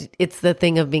the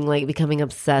thing of being like becoming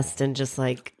obsessed and just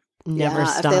like never Yeah,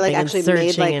 stopping if they like and actually searching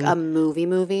made like and, a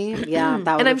movie, yeah,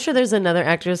 that would. and I'm sure there's another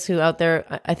actress who out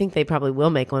there. I think they probably will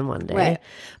make one day. Right.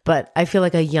 But I feel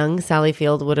like a young Sally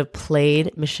Field would have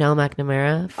played Michelle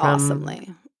McNamara from awesomely.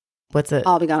 what's it?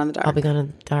 I'll Be Gone in the Dark. I'll Be Gone in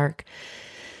the Dark.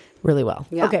 Really well.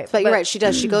 Yeah. Okay, but you're right. She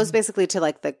does. She goes basically to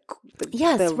like the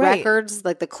Yes, the right. records,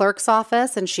 like the clerk's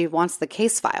office, and she wants the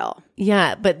case file.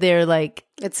 Yeah, but they're like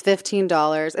It's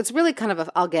 $15. It's really kind of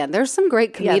again. There's some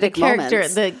great the comedic character,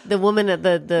 moments. the woman at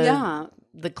the Yeah.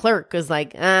 the clerk is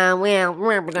like, well,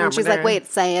 And she's like, wait,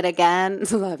 say it again.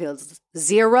 So that feels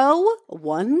 0,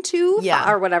 1, 2,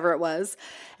 Yeah. or whatever it was.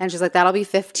 And she's like, that'll be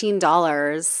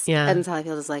 $15. Yeah. And Sally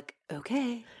Field is like,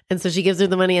 okay. And so she gives her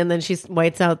the money, and then she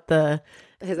whites out the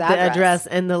His address,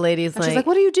 and the lady's And she's like,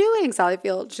 what are you doing, Sally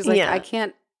Field? She's like, Yeah.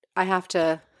 I have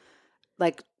to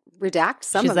like redact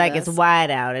some she's of like, this. it's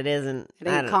white out. It isn't. It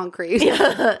I ain't don't- concrete.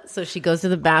 So she goes to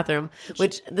the bathroom,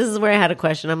 which this is where I had a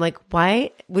question. I'm like,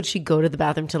 why would she go to the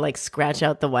bathroom to like scratch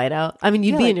out the whiteout? I mean,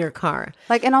 you'd be in your car.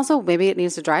 Like, and also maybe it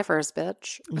needs to dry first,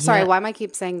 bitch. Sorry, Yeah. why am I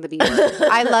keep saying the B word?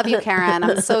 I love you, Karen.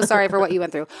 I'm so sorry for what you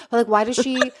went through. But like, why does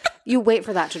you wait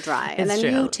for that to dry and It's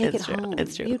then true. you take It's it true. home?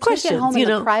 It's true. You take Questions, it home in you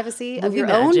the know, privacy of movie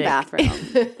your own magic. bathroom.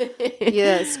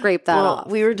 You scrape that Well, off.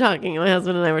 we were talking, my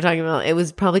husband and I were talking about it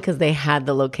was probably because they had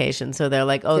the location. So they're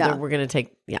like, oh, Yeah. we're going to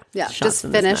take, Yeah, shots just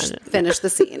in this magic. finish the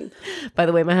scene. By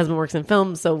the way, my husband works in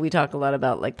film, so we talk a lot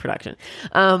about like production.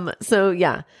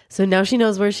 So now she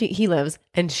knows where he lives,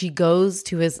 and she goes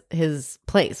to his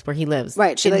place where he lives.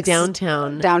 Right, she in likes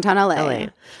downtown LA.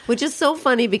 which is so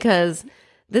funny because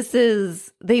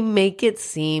they make it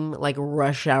seem like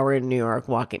rush hour in New York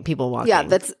people walking. Yeah,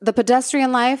 that's the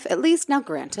pedestrian life. At least now,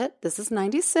 granted, this is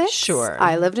 96. Sure.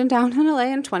 I lived in downtown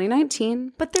LA in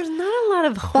 2019. But there's not a lot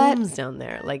of homes down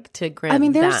there, like to grant. I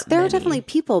mean, there that are many. definitely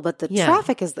people, but the Yeah.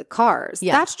 traffic is the cars.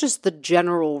 Yeah. That's just the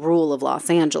general rule of Los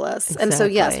Angeles. And so,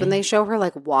 yes, Exactly. when they show her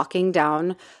like walking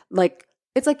down, like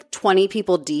it's like 20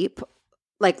 people deep,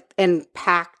 like and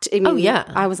packed. I mean, Oh, yeah.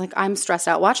 I was like, I'm stressed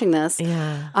out watching this.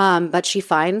 Yeah. But she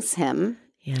finds him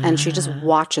and she just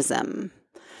watches him.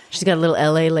 She's got a little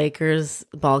LA Lakers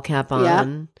ball cap on. Yeah.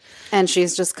 And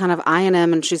she's just kind of eyeing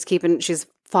him and she's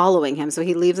following him. So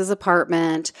he leaves his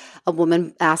apartment. A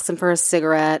woman asks him for a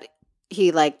cigarette.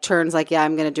 He like turns like, yeah,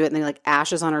 I'm going to do it. And then he like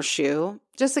ashes on her shoe.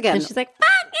 Just again. And she's like,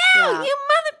 fuck you, Yeah. you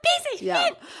mother piece of Yeah.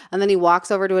 shit. And then he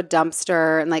walks over to a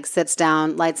dumpster and like sits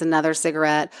down, lights another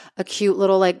cigarette. A cute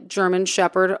little like German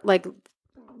shepherd like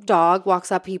dog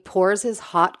walks up. He pours his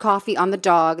hot coffee on the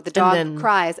dog. The dog then-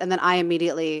 cries. And then I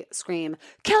immediately scream,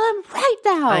 kill him right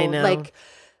now. I know. Like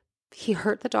he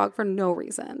hurt the dog for no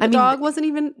reason. The I mean- dog wasn't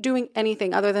even doing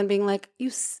anything other than being like,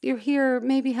 you're here,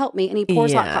 maybe help me. And he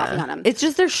pours hot coffee on him. It's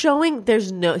just they're showing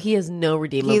he has no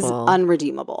redeemable. He's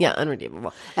unredeemable. Yeah,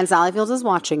 unredeemable. And Sally Fields is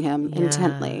watching him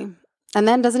intently. And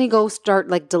then doesn't he go start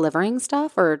like delivering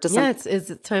stuff or does Yeah,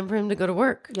 it's time for him to go to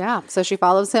work. Yeah, so she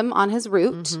follows him on his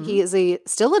route. He is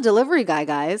still a delivery guy,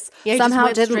 guys. Yeah, he just somehow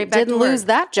went straight back didn't to work. lose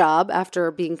that job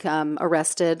after being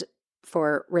arrested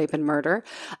for rape and murder.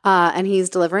 And he's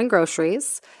delivering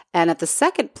groceries. And at the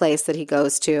second place that he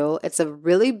goes to, it's a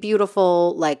really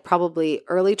beautiful, like probably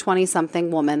early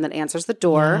 20-something woman that answers the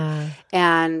door. Yeah.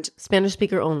 And Spanish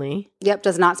speaker only. yep,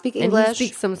 does not speak And English. he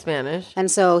speaks some Spanish.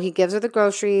 And so he gives her the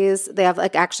groceries. They have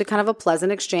like actually kind of a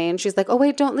pleasant exchange. She's like, "Oh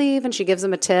wait, don't leave," and she gives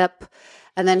him a tip.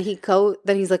 And then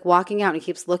he's like walking out and he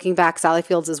keeps looking back. Sally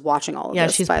Fields is watching all of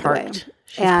this. She's by parked. the way,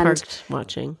 She's and parked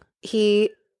watching.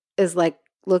 he is like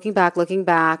looking back,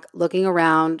 looking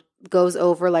around. Goes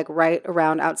over like right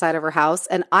around outside of her house,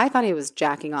 and I thought he was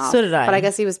jacking off. So did I. But I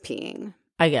guess he was peeing.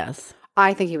 I guess.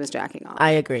 I think he was jacking off.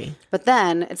 I agree. But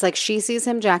then it's like she sees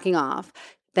him jacking off.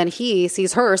 Then he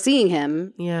sees her seeing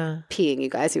him Yeah. peeing, you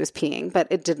guys. He was peeing, but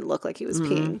it didn't look like he was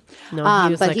peeing. No, he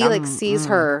was but like, he like sees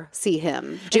her see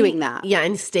him doing that. Yeah,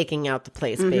 and staking out the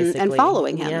place basically. And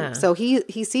following him. Yeah. So he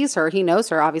sees her. He knows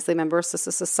her. Obviously, remember,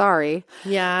 sorry.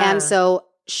 Yeah. And so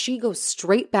she goes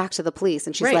straight back to the police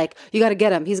and she's Right. like, "You got to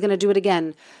get him. He's going to do it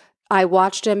again. I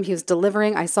watched him. He was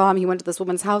delivering. I saw him. He went to this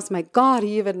woman's house. My God,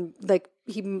 he even like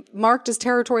he marked his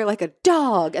territory like a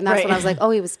dog." And that's Right. when I was like,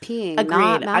 "Oh, he was peeing,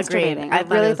 not masturbating." I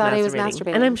really thought he was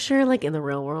masturbating. And I'm sure, like in the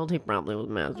real world, he probably was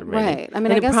masturbating. Right. I mean,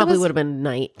 and I it guess it probably was- would have been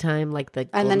nighttime, like the.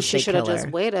 And Golden then she State should have Killer. just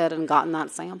waited and gotten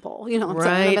that sample. You know what I'm Right.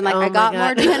 saying? I've been like, Oh I my got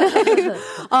God. more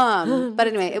DNA. But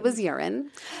anyway, it was urine.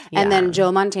 And Yeah. then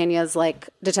Joe Mantegna's like,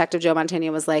 Detective Joe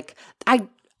Mantegna was like,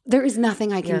 there is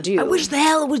nothing I can do. I wish the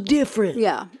hell it was different.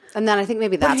 Yeah. And then I think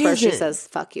maybe that's where is she it? says,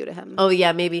 "Fuck you" to him. Oh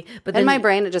yeah, maybe. But then In my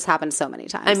brain, it just happened so many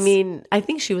times. I mean, I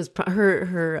think she was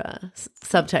her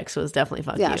subtext was definitely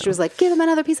 "fuck yeah, you." she was like, "Give him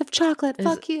another piece of chocolate.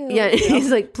 Fuck you." Yeah,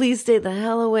 he's like, "Please stay the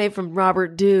hell away from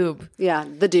Robert Dube." Yeah,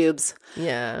 the dubes.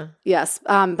 Yeah. Yes.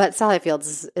 But Sally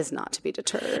Fields is not to be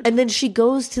deterred. And then she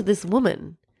goes to this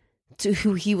woman to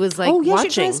who he was like oh, yeah, watching.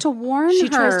 she tries to warn her. She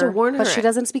tries to warn her. But she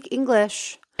doesn't speak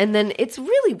English. And then it's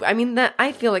really, I mean, that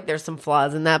I feel like there's some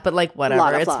flaws in that, but like Lot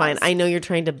whatever, of it's flaws. fine. I know you're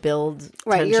trying to build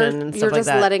Right, tension you're and stuff like just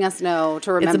that. letting us know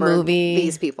to remember movie.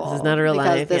 these people. This is not a real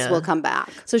because life, this yeah. will come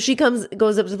back. So she goes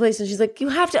up to the place and she's like, "You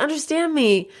have to understand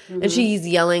me," and she's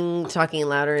yelling, talking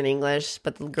louder in English,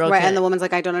 but the girl Right, can't. and the woman's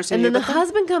like, "I don't understand." and then you, the but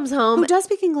husband comes home. who does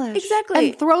speak English Exactly.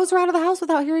 and throws her out of the house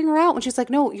without hearing her out. When she's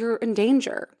like, "No, you're in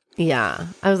danger." Yeah,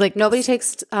 I was like, Nobody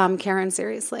takes Karen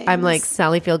seriously. I'm like,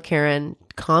 Sally Field, Karen,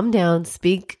 calm down,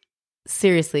 speak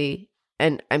seriously.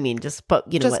 And I mean,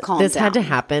 but you know Just what? calm This had to down.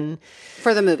 happen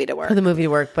for the movie to work. for the movie to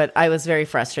work, but I was very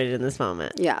frustrated in this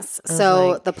moment. Yes.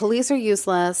 So like- the police are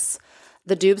useless.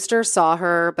 The dubster saw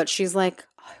her, but she's like,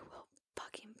 "I will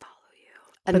fucking follow you."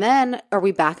 And then are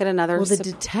we back at another? Well, the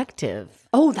detective,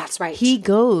 oh, that's right. he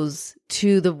goes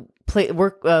to the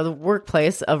the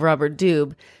workplace of Robert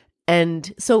Dube,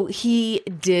 and so he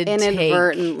did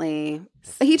inadvertently.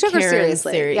 He took her Karen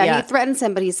seriously. yeah. He threatens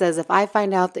him, but he says, "If I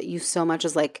find out that you so much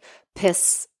as like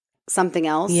piss something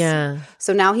else." Yeah.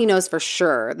 So now he knows for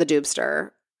sure, the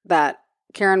dubster, that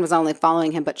Karen was only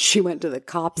following him, but she went to the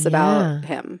cops about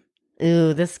him.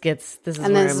 Ooh, this is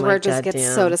And where this is I'm where like, it just "God gets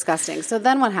damn." so disgusting. So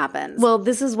then what happens? Well,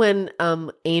 this is when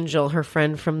Angel, her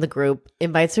friend from the group,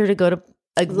 invites her to go to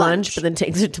a lunch, but then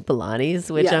takes her to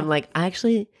Pilates, which Yeah. I'm like,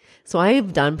 so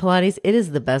I've done Pilates. It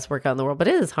is the best workout in the world, but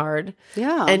it is hard.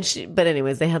 yeah. But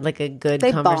anyways, they had like a good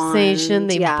They conversation.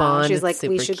 bond. They yeah. bond. She's It's like,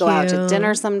 "We super should go out to cute.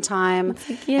 dinner sometime."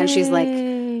 And she's like,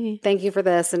 Yay. "Thank you for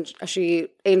this." And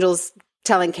Angel's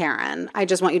telling Karen, "I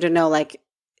just want you to know, like,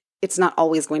 it's not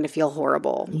always going to feel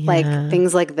horrible. Like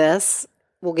things like this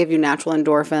will give you natural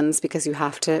endorphins because you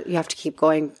have to keep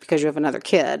going because you have another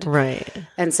kid." Right.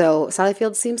 And so Sally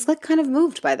Field seems like kind of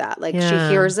moved by that. Like Yeah.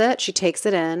 she hears it, she takes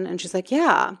it in, and she's like,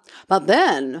 "Yeah." But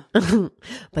then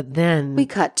But then we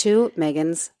cut to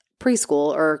Megan's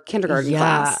preschool or kindergarten Yeah.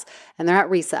 class, and they're at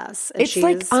recess. And it's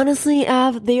like, honestly,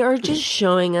 Av, they are just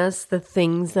showing us the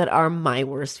things that are my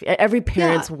worst fear. Every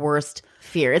parent's worst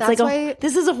fear. It's That's like, why-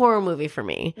 this is a horror movie for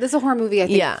me. this is a horror movie, I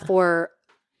think, Yeah. for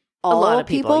all lot of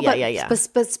people. but Yeah.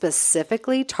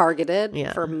 specifically targeted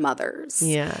Yeah. for mothers.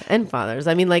 Yeah. And fathers.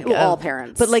 I mean, like, Well, all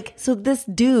parents. But like, so this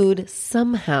dude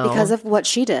somehow. Because of what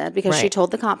she did, because she Right. told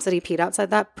the cops that he peed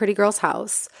outside that pretty girl's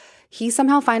house. He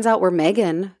somehow finds out where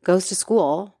Megan goes to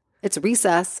school. It's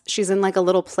recess. She's in like a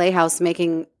little playhouse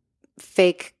making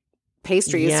fake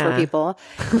pastries for Yeah. people.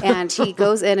 And he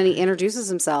goes in and he introduces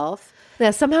himself. Yeah,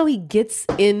 somehow he gets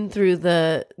in through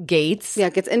the gates.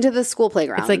 Yeah, gets into the school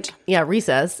playground. It's like,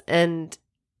 recess. And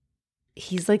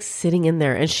he's like sitting in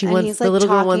there. And And wants, he's, the like, little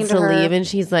girl talking wants to to her. leave. And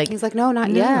she's like, He's like, "No, not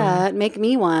No. yet. Make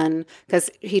me one."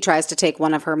 Because he tries to take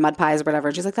one of her mud pies or whatever.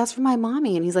 And she's like, "That's for my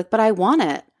mommy." And he's like, "But I want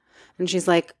it." And she's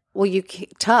like, "Well,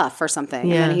 tough or something."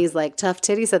 Yeah. And then he's like, "Tough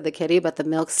titty," said the kitty, "but the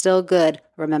milk's still good.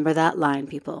 Remember that line,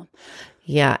 people."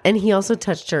 Yeah, and he also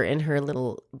touched her in her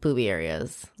little booby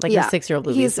areas, like her 6-year-old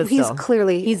boobies. He's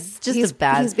clearly he's just a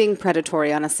bad. He's being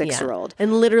predatory on a Yeah. 6-year-old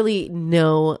and literally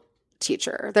no.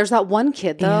 teacher. There's that one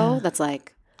kid though that's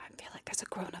like, I feel like there's a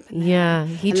grown up in there. Yeah,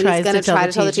 he And then tries he's gonna to try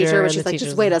to tell the teacher, and but she's like,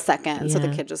 just wait a second. So the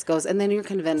Yeah. kid just goes, and then you're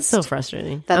convinced. So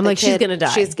frustrating. that I'm the like, she's kid- gonna die.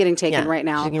 She's getting taken right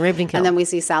now. She's getting raped and killed. And then we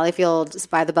see Sally Field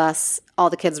by the bus,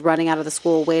 all the kids running out of the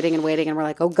school, waiting, and we're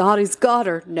like, oh God, he's got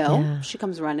her. No, she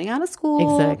comes running out of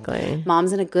school. Exactly.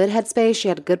 Mom's in a good headspace. She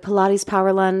had a good Pilates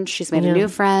power lunch. She's made a new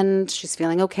friend. She's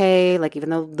feeling okay. Like, even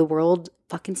though the world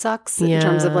fucking sucks in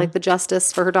terms of like the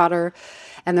justice for her daughter.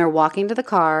 And they're walking to the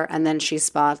car, and then she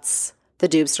spots the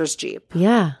Dubster's Jeep.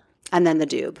 Yeah. And then the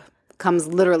Dube comes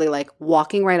literally like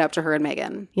walking right up to her and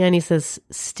Megan. Yeah, and he says,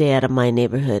 "Stay out of my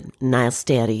neighborhood, and I'll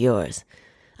stay out of yours.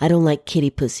 I don't like kitty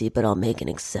pussy, but I'll make an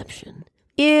exception."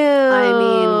 Ew. I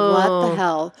mean, what the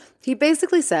hell? He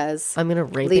basically says, I'm gonna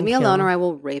rape. leave and me kill. alone or I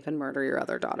will rape and murder your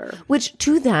other daughter. Which,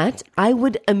 to that, I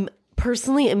would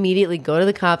personally immediately go to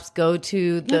the cops, go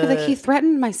to the. Yeah, but like he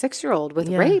threatened my 6-year-old with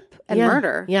rape and Yeah.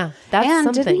 murder. Yeah, that's and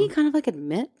something. didn't he kind of like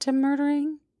admit to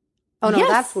murdering? Oh no, Yes.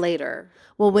 that's later.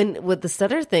 Well, when with the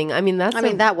stutter thing, I mean,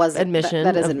 that was admission.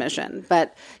 That is admission.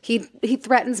 But he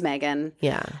threatens Megan.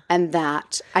 Yeah. And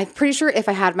that, I'm pretty sure if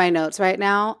I had my notes right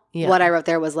now, Yeah. what I wrote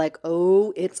there was like,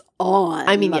 oh, it's on.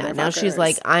 I mean, yeah. Now she's motherfuckers.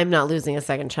 like, I'm not losing a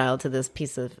second child to this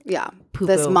piece of. yeah, poo-poo.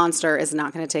 this monster is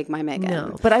not going to take my Megan.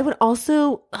 No, but I would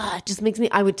also it just makes me.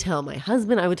 I would tell my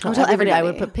husband. I would tell, tell everybody. I would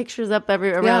everybody. put pictures up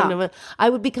around. Yeah. I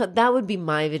would become that would be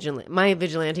my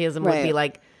vigilantism would be Right.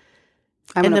 like.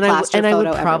 I'm And gonna then plaster I would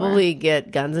photo probably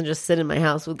get guns and just sit in my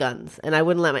house with guns, and I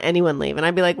wouldn't let anyone leave. And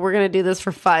I'd be like, "We're gonna do this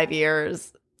for 5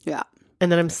 years," everywhere.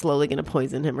 and then I'm slowly gonna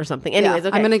poison him or something. Yeah, Anyways, yeah,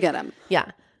 okay, I'm going to get him. yeah,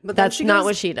 But then that's she not goes-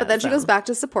 what she does. But then she though. goes back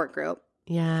to support group.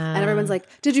 Yeah, And everyone's like,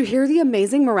 did you hear the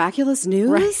amazing, miraculous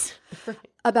news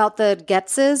about the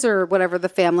Getzes or whatever the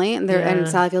family? And and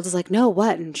Sally Fields is like, no,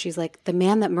 what? And she's like, the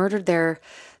man that murdered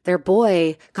their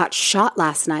boy got shot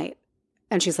last night.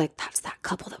 And she's like, that's that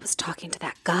couple that was talking to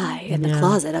that guy in the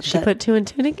closet. Up She the-" put 2 and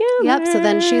 2 together. Yep. So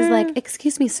then she's like,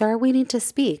 excuse me, sir, we need to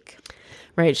speak.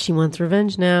 right, she wants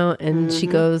revenge now, and she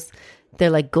goes. They're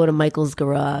like, go to Michael's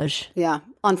garage. Yeah.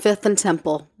 On 5th and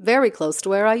Temple, very close to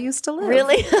where I used to live.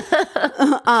 Really?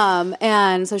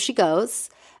 And so she goes,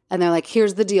 and they're like,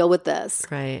 here's the deal with this.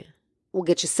 Right. We'll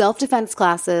get you self-defense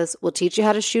classes. We'll teach you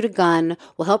how to shoot a gun.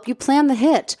 We'll help you plan the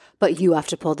hit, but you have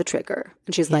to pull the trigger.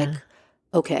 And she's like,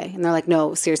 okay. And they're like,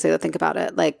 no, seriously, think about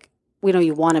it. Like, we know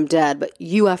you want him dead, but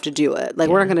you have to do it. Like,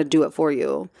 we're not going to do it for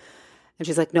you. And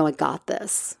she's like, no, I got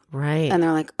this. Right. And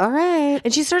they're like, all right.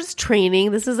 And she starts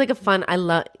training. This is like a fun. I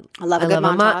love a good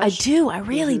montage. I do. I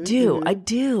really do. I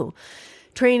do.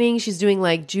 Training. She's doing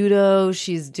like judo.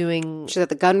 She's She's at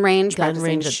the gun range, practicing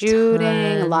range a shooting,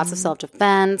 ton. lots of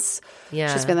self-defense.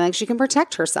 Yeah. She's feeling like she can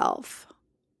protect herself.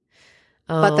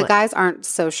 Oh, But the guys aren't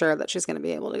so sure that she's going to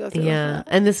be able to go through yeah. with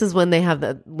it. And this is when they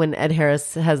have when Ed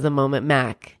Harris has the moment,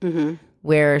 Mac,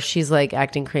 where she's like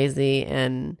acting crazy,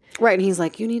 and Right. And he's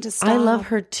like, you need to stop. I love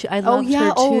her too. I love her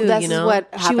too. Oh, that's you know, what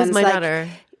happens. she was my Like, daughter.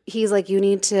 He's like, you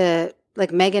need to,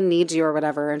 like, Megan needs you or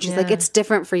whatever. And she's like, it's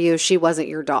different for you. She wasn't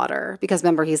your daughter. Because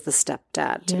remember, he's the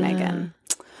stepdad to Megan.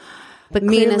 But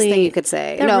Meanest clearly, thing you could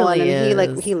say. that No, really and then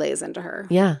is. he lays into her.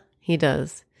 Yeah, he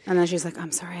does. And then she's like,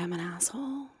 I'm sorry, I'm an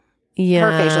asshole.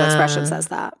 Yeah, Her facial expression says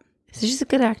that. So she's a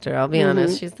good actor. I'll be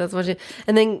honest. That's what she.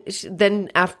 And then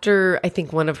after I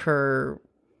think one of her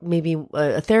maybe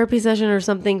a therapy session or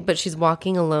something, but she's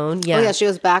walking alone. Yeah, Oh, yeah, she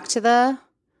goes back to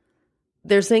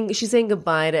she's saying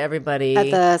goodbye to everybody.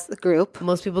 at the group.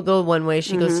 Most people go one way.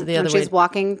 She goes to the And other way. she's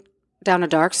walking down a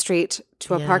dark street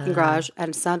to a parking Yeah. garage,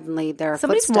 and suddenly there are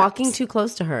Somebody's footsteps. walking too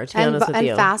close to her. To be honest with and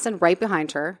you, fastened right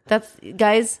behind her. that's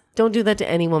guys. Don't do that to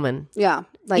any woman. Yeah,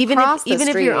 like Even cross if- the even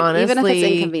if street, you're even if it's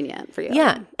honestly- inconvenient for you.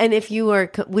 Yeah, and if you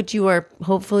are, which you are,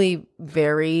 hopefully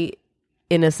very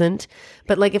innocent.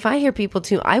 But like, if I hear people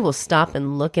too, I will stop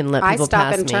and look and let I people stop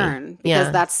pass and me. turn because Yeah.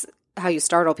 that's how you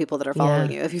startle people that are following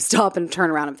Yeah. you. If you stop and turn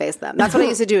around and face them, that's what I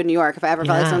used to do in New York. If I ever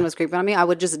felt like Yeah. someone was creeping on me, I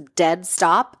would just dead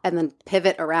stop and then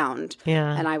pivot around.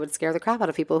 Yeah. and I would scare the crap out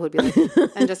of people who'd be like,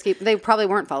 and just keep. They probably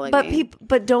weren't following But me.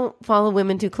 but don't follow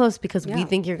women too close because we Yeah.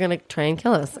 think you're going to try and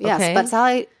kill us. Yes, okay? but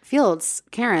Sally Fields,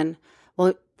 Karen,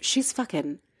 well, she's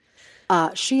fucking.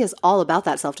 She is all about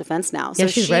that self defense now. So Yeah,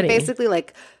 she's she ready. basically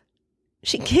like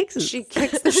she kicks. she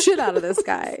kicks the shit out of this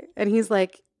guy, and he's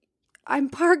like, I'm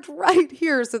parked right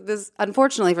here. So this,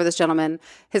 unfortunately for this gentleman,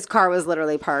 his car was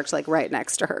literally parked like right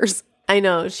next to hers. I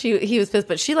know he was pissed,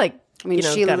 but she like. I mean, you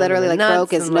know, she got him in literally the like nuts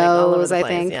broke his and, like, all over nose, the I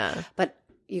place, think. Yeah. But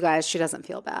you guys, she doesn't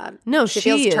feel bad. No, she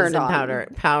feels is turned on.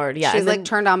 empowered. Yeah, She's and then like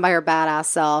turned on by her badass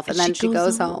self, and then she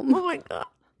goes home. Oh my God.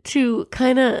 To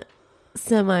kind of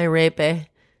semi-rape.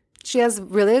 She has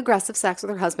really aggressive sex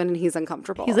with her husband, and he's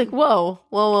uncomfortable. He's like, whoa.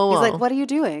 He's like, what are you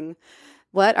doing?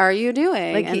 What are you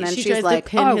doing? Like, and then she she's tries like, to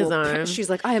pin his arm. She's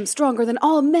like, I am stronger than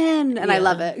all men. And I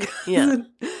love it. Yeah.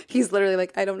 He's literally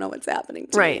like, I don't know what's happening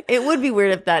to Right. me. It would be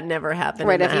weird if that never happened.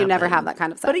 Right, and if that you never happened. have that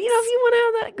kind of sex. But, if you want to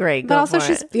have that, great. But go also for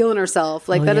she's it. feeling herself.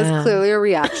 Like, Oh, that is yeah. clearly a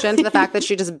reaction to the fact that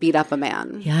she just beat up a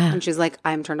man. Yeah. And she's like,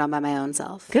 I'm turned on by my own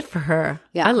self. Good for her.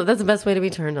 Yeah. That's the best way to be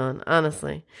turned on,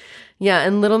 honestly. Yeah,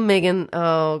 and little Megan,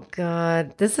 oh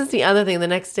God. This is the other thing. The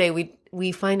next day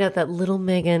we find out that little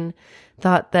Megan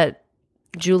thought that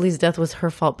Julie's death was her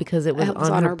fault because it was, It was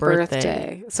on her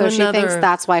birthday. So she another- thinks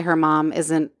that's why her mom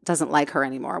doesn't like her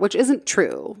anymore, which isn't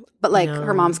true. But like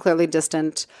her mom's clearly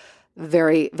distant,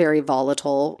 very, very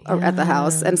volatile at the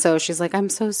house. And so she's like, I'm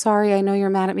so sorry. I know you're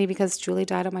mad at me because Julie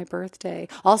died on my birthday.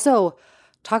 Also,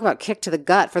 talk about kick to the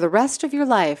gut for the rest of your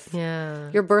life. Yeah.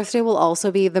 Your birthday will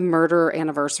also be the murder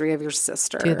anniversary of your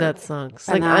sister. Dude, that sucks.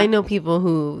 And Like, I know people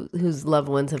whose loved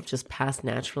ones have just passed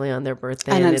naturally on their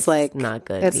birthday, and and it's like not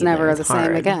good. It's either. never It's the same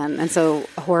hard. again. And so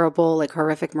horrible, like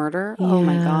horrific murder. Oh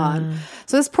my God.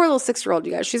 So this poor little 6-year-old,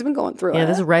 you guys, she's been going through Yeah, it.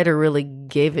 this writer really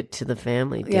gave it to the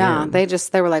family. Yeah, Damn.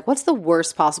 they were like, what's the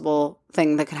worst possible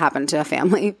thing that could happen to a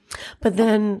family? But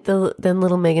then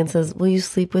little Megan says, "Will you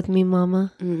sleep with me,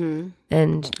 Mama?" Mm-hmm.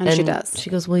 And she does. She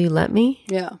goes, "Will you let me?"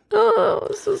 Yeah. Oh,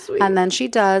 so sweet. And then she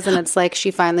does, and it's like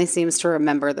she finally seems to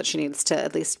remember that she needs to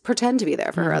at least pretend to be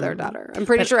there for her other daughter. I'm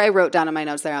pretty sure I wrote down in my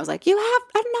notes there, I was like, you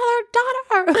have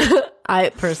another daughter. I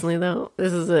personally, though,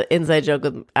 this is an inside joke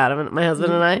with Adam and my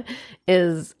husband and I,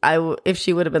 is if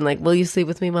she would have been like, "Will you sleep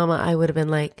with me, Mama?" I would have been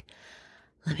like,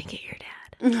 "Let me get your dad."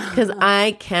 Because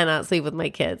I cannot sleep with my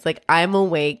kids. Like, I'm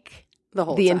awake The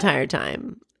whole the time. entire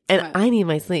time. And Right. I need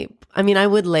my sleep. I mean, I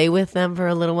would lay with them for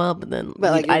a little while, but then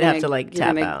But, I'd have you're to like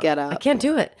gonna tap out. get up. I can't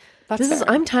do it. That's fair.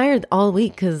 I'm tired all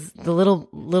week because the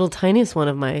little tiniest one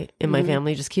of my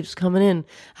family just keeps coming in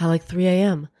at like 3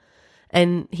 a.m.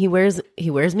 And he wears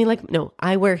me like, no,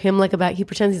 I wear him like a back. He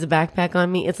pretends he's a backpack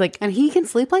on me. It's like, And he can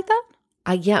sleep like that?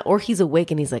 or he's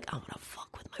awake and he's like, I want to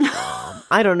fuck with my mom.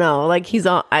 I don't know. Like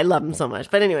I love him so much.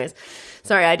 But anyways,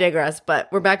 sorry, I digress. But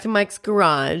we're back to Mike's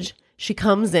garage. She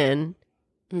comes in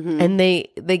and they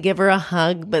give her a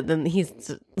hug, but then he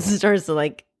starts to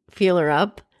like feel her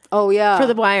up Oh, yeah. for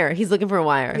the wire. He's looking for a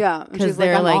wire. Yeah. And Because she's like,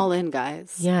 they're I'm like, all in,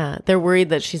 guys. yeah, they're worried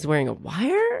that she's wearing a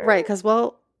wire. Right.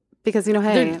 Because, you know,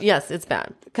 hey, Yes, it's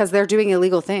bad. because they're doing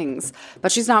illegal things.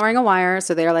 But she's not wearing a wire.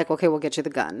 So they're like, okay, we'll get you the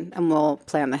gun and we'll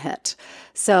plan the hit.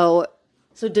 So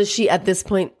So does she at this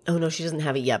point? Oh no, she doesn't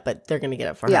have it yet, but they're going to get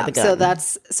it for her. yeah, The gun.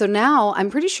 so now I'm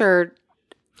pretty sure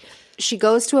she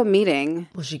goes to a meeting.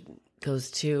 Well, she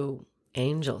goes to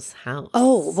Angel's house.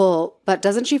 Oh, well, but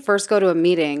doesn't she first go to a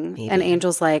meeting and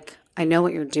Angel's like, I know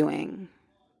what you're doing.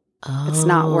 It's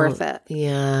not worth it.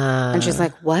 Yeah. And she's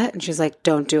like, what? And she's like,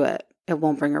 don't do it. It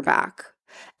won't bring her back.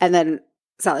 And then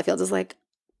Sally Fields is like,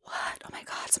 what? Oh my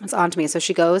God, someone's on to me. So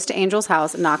she goes to Angel's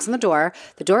house and knocks on the door.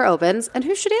 The door opens. And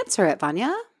who should answer it,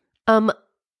 Vanya?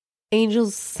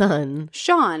 Angel's son.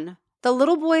 Sean, the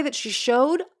little boy that she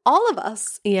showed all of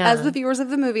us as the viewers of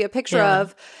the movie a picture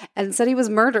of and said he was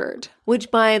murdered.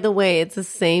 Which, by the way, it's the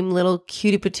same little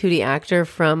cutie patootie actor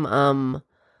from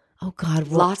oh God,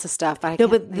 Lots of stuff. But I no,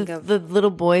 can't but think of. the little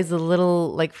boys, the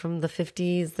little like from the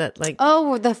 50s that like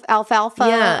Oh, the alfalfa.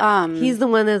 yeah, he's the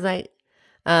one that's like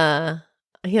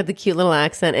he had the cute little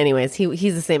accent. Anyways,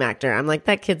 he's the same actor. I'm like,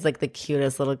 that kid's like the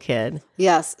cutest little kid.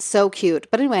 Yes, so cute.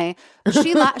 But anyway,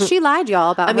 she lied,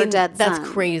 y'all, about her dead son. That's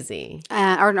crazy.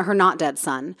 Or her not dead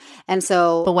son. And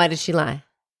so, But why did she lie?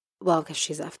 well, because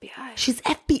she's FBI. She's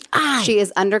FBI. She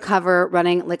is undercover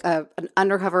running like an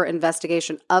undercover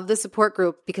investigation of the support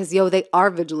group because, they are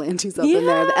vigilantes up in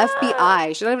there. The FBI.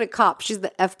 She's not even a cop. She's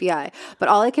the FBI. But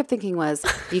all I kept thinking was,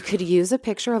 you could use a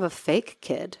picture of a fake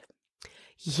kid.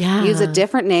 yeah. Use a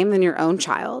different name than your own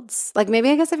child's. Like maybe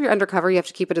I guess if you're undercover, you have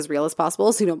to keep it as real as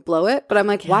possible so you don't blow it. But I'm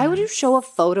like, why would you show a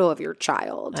photo of your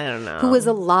child I don't know. who is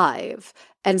alive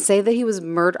and say that he was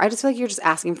murdered? I just feel like you're just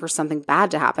asking for something bad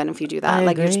to happen if you do that. I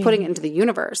Like you're just agree. putting it into the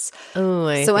universe. Oh,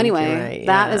 I So think anyway, you're right.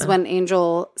 that is Yeah. when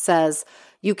Angel says,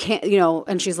 you can't,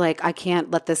 and she's like, I can't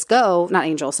let this go. Not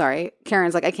Angel, sorry.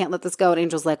 Karen's like, I can't let this go. And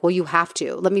Angel's like, well, you have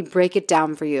to. Let me break it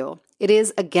down for you. It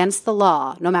is against the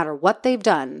law, no matter what they've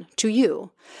done to you.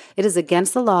 It is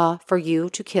against the law for you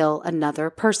to kill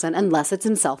another person unless it's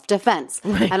in self-defense.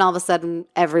 And all of a sudden,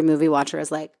 every movie watcher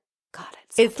is like, got it.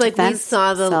 It's like we Self-defense,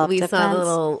 saw the self-defense.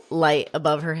 little light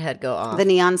above her head go off. The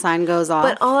neon sign goes off.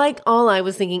 But all I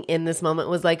was thinking in this moment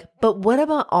was like, but what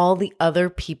about all the other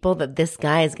people that this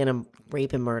guy is going to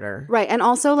rape and murder? Right. And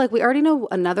also, like, we already know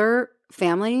another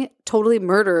family totally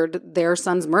murdered their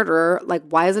son's murderer. Like,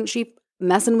 why isn't she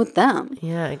messing with them?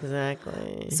 Yeah,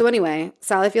 exactly. So anyway,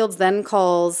 Sally Fields then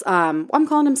calls, I'm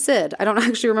calling him Sid. I don't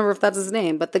actually remember if that's his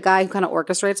name, but the guy who kind of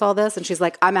orchestrates all this. And she's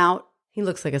like, I'm out. He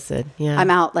looks like a Sid. Yeah.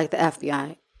 I'm out, like the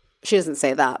FBI. She doesn't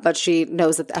say that, but she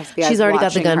knows that the FBI She's is already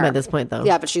got the watching gun her. by this point, though.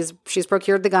 Yeah, but she's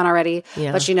procured the gun already.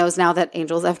 Yeah. But she knows now that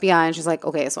Angel's FBI, and she's like,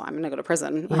 okay, so I'm going to go to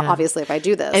prison, Yeah. obviously, if I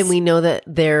do this. And we know that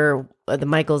the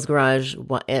Michael's garage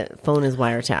phone is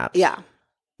wiretapped. Yeah.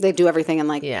 They do everything in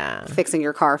like Yeah. fixing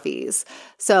your car fees.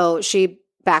 So she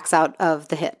backs out of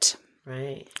the hit,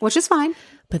 Right. which is fine.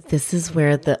 But this is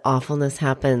where the awfulness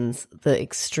happens, the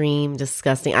extreme,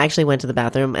 disgusting. I actually went to the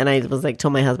bathroom and I was like,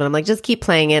 told my husband, I'm like, just keep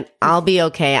playing it. I'll be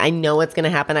okay. I know what's going to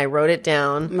happen. I wrote it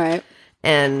down. Right.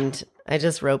 And I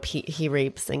just wrote, he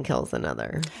rapes and kills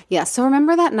another. Yeah. So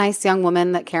remember that nice young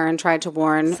woman that Karen tried to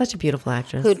warn, Such a beautiful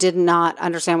actress. who did not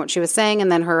understand what she was saying, and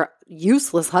then her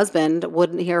useless husband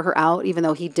wouldn't hear her out, even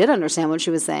though he did understand what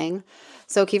she was saying.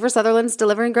 So Kiefer Sutherland's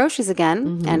delivering groceries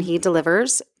again, and he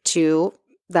delivers to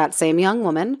that same young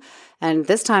woman, and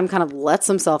this time kind of lets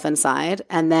himself inside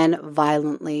and then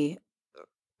violently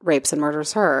rapes and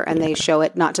murders her. And they show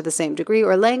it not to the same degree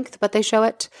or length, but they show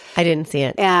it. I didn't see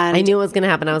it. And I knew it was going to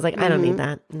happen. I was like, I don't need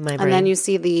that in my brain. And then you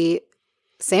see the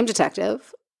same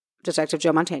Detective Joe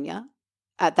Mantegna,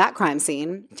 at that crime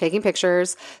scene, taking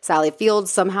pictures. Sally Fields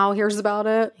somehow hears about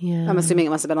it. Yeah. I'm assuming it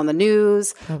must have been on the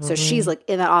news. Probably. So she's like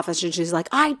in that office and she's like,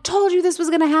 I told you this was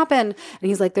going to happen. And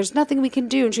he's like, there's nothing we can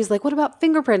do. And she's like, what about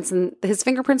fingerprints? And his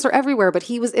fingerprints are everywhere, but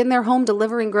he was in their home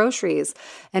delivering groceries.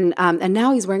 And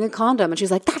now he's wearing a condom. And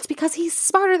she's like, that's because he's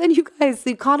smarter than you guys.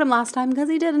 You caught him last time because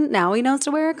he didn't. Now he knows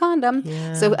to wear a condom.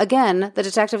 Yeah. So again, the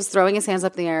detective is throwing his hands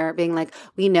up in the air, being like,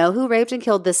 we know who raped and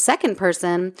killed this second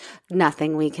person.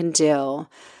 Nothing we can do.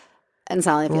 And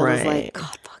Sally Field is like,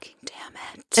 God fucking damn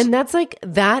it. And that's like,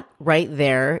 that right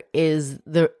there is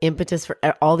the impetus for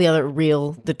all the other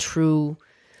the true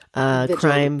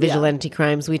vigilante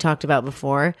crimes we talked about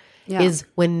before, is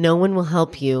when no one will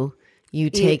help you, you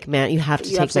have to take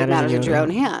matters into your own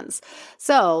hands.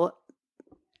 So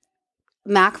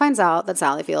Mac finds out that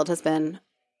Sally Field has been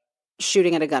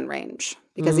shooting at a gun range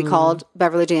because he called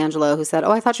Beverly D'Angelo, who said,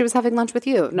 I thought she was having lunch with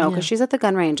you. No, because she's at the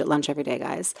gun range at lunch every day,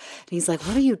 guys. And he's like,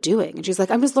 what are you doing? And she's like,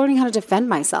 I'm just learning how to defend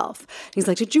myself. And he's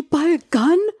like, did you buy a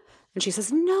gun? And she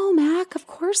says, no, Mac, of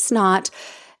course not.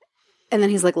 And then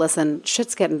he's like, listen,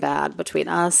 shit's getting bad between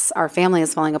us. Our family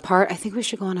is falling apart. I think we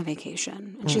should go on a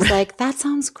vacation. And she's like, that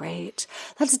sounds great.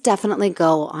 Let's definitely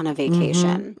go on a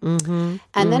vacation.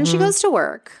 And then she goes to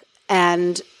work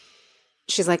and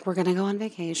she's like, we're going to go on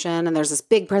vacation. And there's this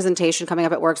big presentation coming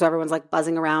up at work. So everyone's like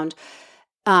buzzing around.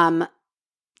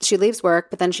 She leaves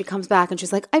work, but then she comes back and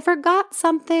she's like, I forgot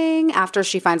something after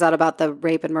she finds out about the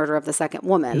rape and murder of the second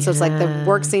woman. So it's like the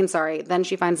work scene, sorry. Then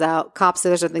she finds out, cops say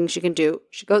there's something she can do.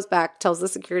 She goes back, tells the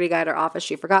security guy at her office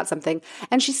she forgot something.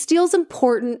 And she steals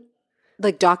important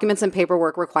like documents and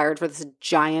paperwork required for this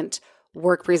giant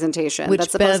work presentation. Which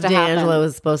that's supposed Bev to happen. D'Angelo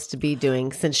was supposed to be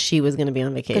doing since she was going to be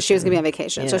on vacation. Because she was going to be on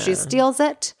vacation. So she Yeah. steals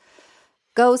it,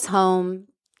 goes home,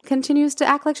 continues to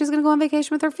act like she's going to go on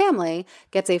vacation with her family,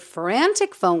 gets a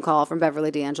frantic phone call from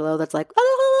Beverly D'Angelo that's like,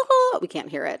 we can't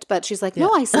hear it. But she's like,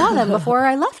 no, I saw them before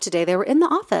I left today. They were in the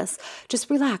office. Just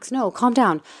relax. No, calm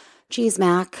down. Geez,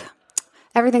 Mac,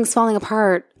 everything's falling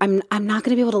apart. I'm not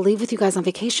going to be able to leave with you guys on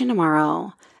vacation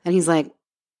tomorrow. And he's like,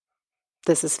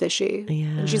 this is fishy. Yeah.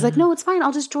 And she's like, no, it's fine.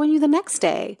 I'll just join you the next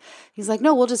day. He's like,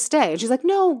 no, we'll just stay. And she's like,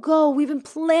 no, go. We've been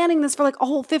planning this for like a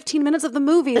whole 15 minutes of the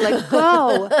movie. Like,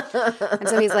 go. And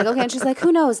so he's like, okay. And she's like,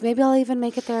 who knows? Maybe I'll even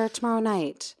make it there tomorrow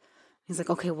night. He's like,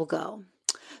 okay, we'll go.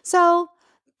 So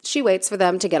she waits for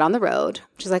them to get on the road.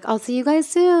 She's like, I'll see you guys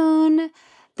soon.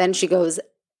 Then she goes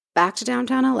back to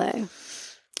downtown LA.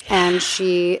 And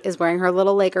she is wearing her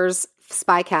little Lakers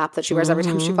spy cap that she wears every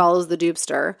time she follows the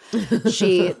dupster.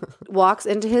 She walks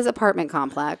into his apartment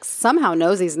complex, somehow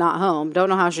knows he's not home. Don't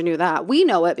know how she knew that. We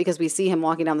know it because we see him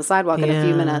walking down the sidewalk in a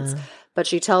few minutes. But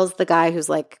she tells the guy who's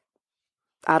like,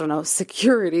 I don't know,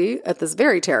 security at this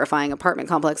very terrifying apartment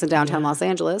complex in downtown Los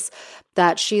Angeles,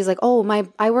 that she's like, oh,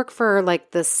 I work for like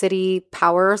the city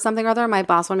power or something or other. My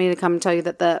boss wanted me to come and tell you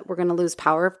that we're going to lose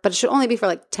power, but it should only be for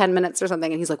like 10 minutes or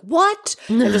something. And he's like, what?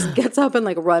 And just gets up and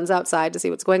like runs outside to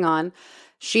see what's going on.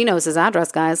 She knows his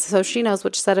address, guys. So she knows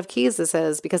which set of keys this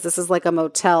is because this is like a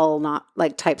motel, not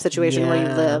like type situation where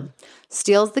you live.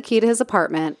 Steals the key to his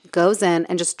apartment, goes in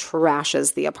and just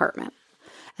trashes the apartment.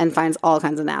 and finds all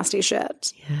kinds of nasty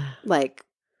shit. Yeah. Like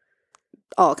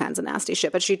all kinds of nasty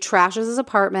shit. But she trashes his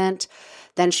apartment.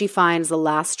 Then she finds the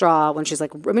last straw when she's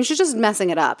like, I mean, she's just messing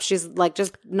it up. She's like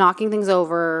just knocking things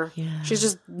over. Yeah. She's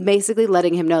just basically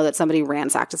letting him know that somebody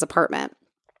ransacked his apartment.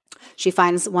 She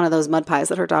finds one of those mud pies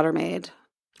that her daughter made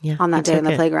on that day in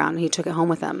the playground. He took it home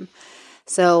with him.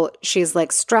 So she's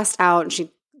like stressed out and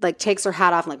she like takes her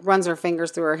hat off and like runs her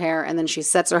fingers through her hair. And then she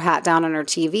sets her hat down on her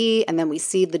TV. And then we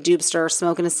see the dupster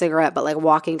smoking a cigarette, but like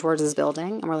walking towards his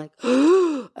building. And we're like,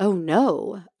 oh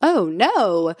no. Oh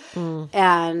no.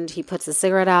 And he puts the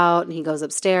cigarette out and he goes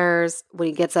upstairs. When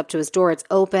he gets up to his door, it's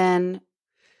open.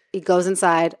 He goes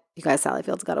inside. You guys, Sally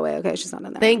Fields got away. Okay, she's not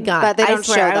in there. Thank God. But they don't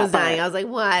show that I was part. dying. I was like,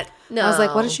 what? No. I was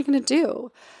like, what is she going to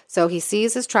do? So he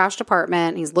sees his trashed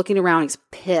apartment. He's looking around. He's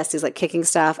pissed. He's like kicking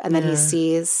stuff. And then he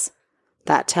sees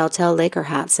that telltale Laker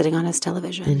hat sitting on his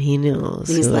television. And he knows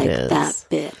He's who like, it is. that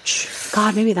bitch.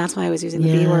 God, maybe that's why I was using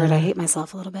the B word. I hate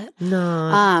myself a little bit.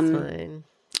 No, it's fine.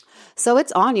 So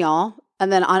it's on, y'all.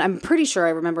 And then I'm pretty sure I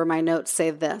remember my notes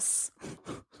say this.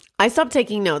 I stopped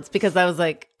taking notes because I was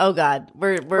like, oh God,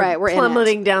 we're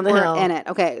plummeting down the hill. We're in it.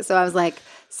 Okay. So I was like,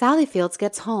 Sally Fields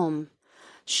gets home.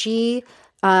 She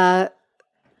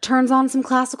turns on some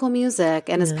classical music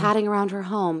and is patting around her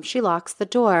home. She locks the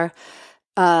door.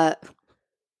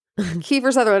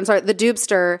 Kiefer Sutherland, the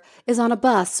dupster, is on a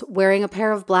bus wearing a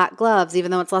pair of black gloves, even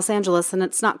though it's Los Angeles and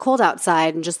it's not cold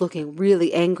outside, and just looking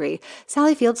really angry.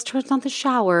 Sally Fields turns on the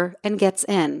shower and gets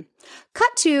in.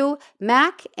 Cut to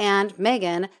Mac and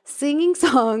Megan singing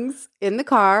songs in the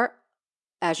car,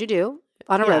 as you do,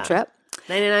 on a road trip.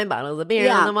 99 bottles of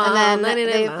beer on the wall. And then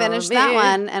they finish that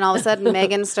one, and all of a sudden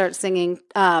Megan starts singing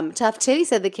Tough Titty,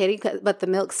 said the kitty, but the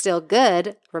milk's still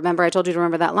good. Remember, I told you to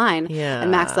remember that line. Yeah. And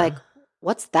Mac's like,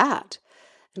 what's that?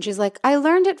 And she's like, I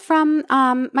learned it from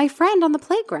my friend on the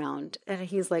playground. And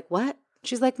he's like, what?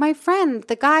 She's like, my friend,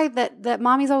 the guy that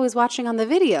mommy's always watching on the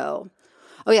video.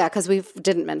 Oh, yeah, because we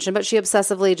didn't mention, but she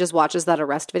obsessively just watches that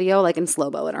arrest video like in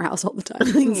slow-mo in her house all the time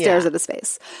and stares at his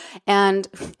face. And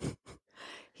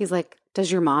he's like,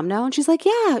 does your mom know? And she's like,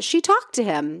 yeah, she talked to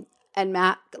him. And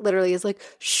Matt literally is like,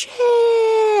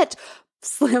 shit,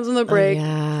 slams on the brake,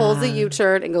 pulls a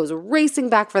U-turn, and goes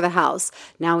racing back for the house.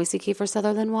 Now we see Kiefer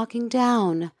Sutherland walking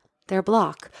down their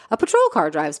block. A patrol car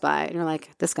drives by, and you're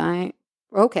like, this guy,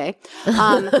 okay.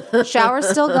 Shower's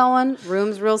still going.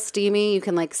 Room's real steamy. You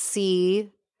can like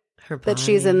see that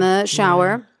she's in the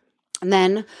shower. Yeah. And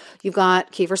then you've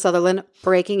got Kiefer Sutherland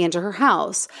breaking into her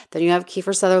house. Then you have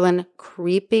Kiefer Sutherland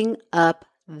creeping up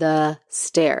the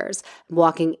stairs,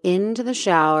 walking into the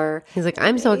shower. He's like,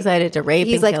 I'm so excited to rape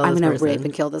and kill this person. I'm going to rape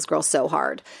and kill this girl so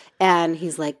hard. And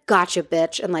he's like, gotcha,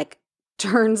 bitch. And like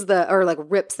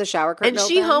rips the shower curtain open. And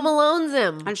she home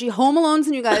alones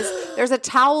him. You guys. There's a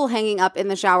towel hanging up in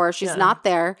the shower. She's not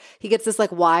there. He gets this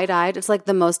like wide-eyed. It's like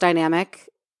the most dynamic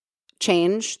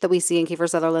change that we see in Kiefer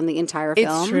Sutherland the entire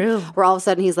film. It's true. Where all of a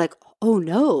sudden he's like, oh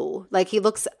no. Like he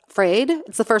looks afraid.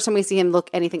 It's the first time we see him look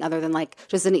anything other than like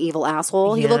just an evil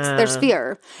asshole. He looks, there's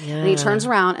fear. Yeah. And he turns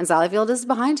around and Sally Field is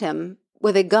behind him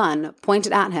with a gun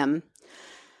pointed at him.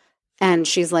 And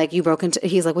she's like, he's like,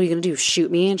 what are you going to do?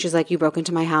 Shoot me? And she's like, you broke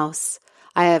into my house.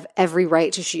 I have every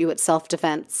right to shoot you. It's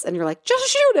self-defense. And you're like, just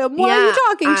shoot him. Why are you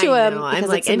talking to him? Because I'm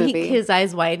like, and his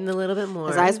eyes widen a little bit more.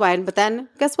 His eyes widen. But then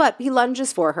guess what? He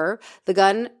lunges for her. The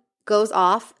gun goes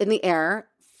off in the air,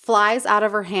 flies out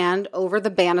of her hand over the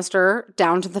banister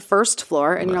down to the first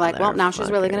floor. And you're like, well, now she's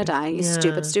really going to die. You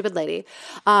stupid, stupid lady.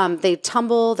 They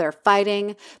tumble. They're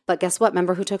fighting. But guess what?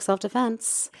 Remember who took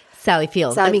self-defense? Sally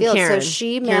Field. Karen. So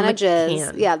she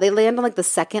manages. Yeah, they land on like the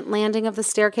second landing of the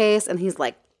staircase. And he's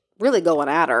like, really going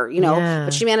at her,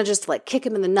 but she manages to like kick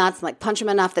him in the nuts and like punch him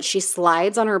enough that she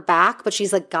slides on her back, but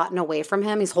she's like gotten away from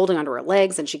him. He's holding onto her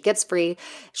legs and she gets free.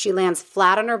 She lands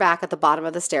flat on her back at the bottom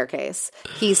of the staircase.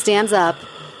 He stands up.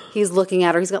 He's looking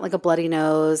at her. He's got like a bloody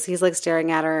nose. He's like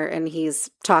staring at her and he's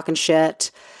talking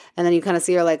shit. And then you kind of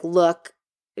see her like look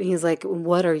and he's like,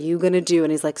 what are you going to do?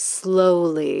 And he's like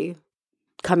slowly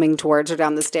coming towards her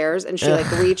down the stairs, and she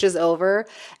like reaches over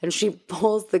and she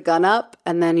pulls the gun up,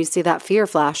 and then you see that fear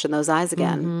flash in those eyes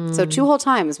again. Mm-hmm. So 2 whole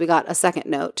times we got a second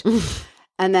note.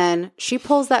 And then she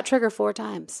pulls that trigger 4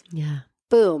 times. Yeah.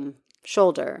 Boom,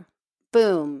 shoulder.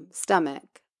 Boom, stomach.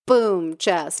 Boom,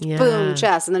 chest. Yeah. Boom,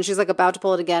 chest. And then she's like about to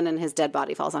pull it again, and his dead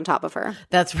body falls on top of her.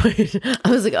 That's right.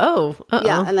 I was like, oh. Uh-oh.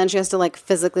 Yeah, and then she has to like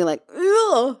physically like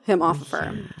him off of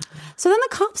her. So then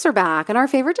the cops are back, and our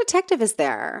favorite detective is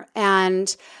there. And,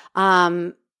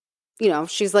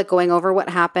 she's like going over what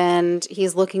happened.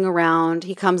 He's looking around.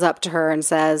 He comes up to her and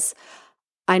says,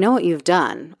 I know what you've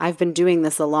done. I've been doing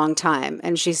this a long time.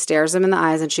 And she stares him in the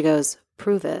eyes and she goes,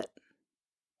 prove it.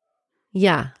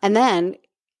 Yeah. And then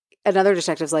another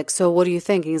detective's like, so what do you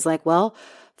think? And he's like, well,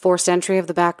 forced entry of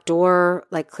the back door,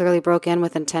 like clearly broke in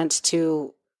with intent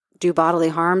to do bodily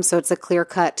harm. So it's a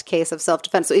clear-cut case of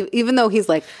self-defense. So even though he's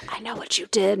like, I know what you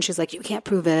did. And she's like, you can't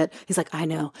prove it. He's like, I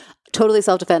know. Totally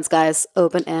self-defense, guys.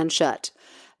 Open and shut.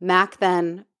 Mac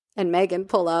then and Megan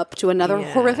pull up to another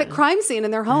horrific crime scene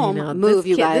in their home. Move,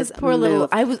 you guys. This poor little.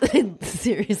 I was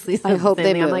seriously. I hope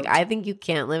they I'm moved. like, I think you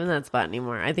can't live in that spot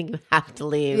anymore. I think you have to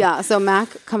leave. Yeah. So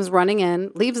Mac comes running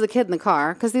in, leaves the kid in the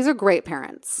car because these are great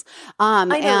parents. I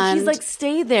know. And He's like,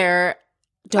 stay there.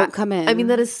 don't come in. I mean,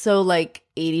 that is so like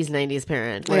 80s, 90s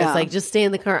parent. Where it's like, just stay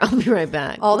in the car. I'll be right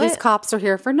back. All these cops are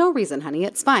here for no reason, honey.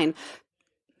 It's fine.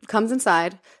 Comes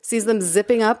inside, sees them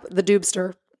zipping up the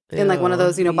Doobster in like one of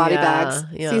those, body bags.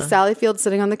 Sees Sally Field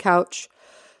sitting on the couch.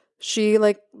 She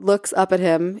like looks up at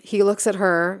him. He looks at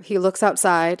her. He looks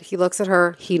outside. He looks at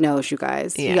her. He knows, you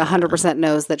guys. He 100%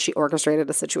 knows that she orchestrated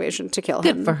a situation to kill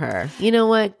him. Good for her. You know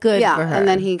what? Good for her. And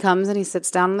then he comes and he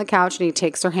sits down on the couch and he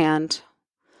takes her hand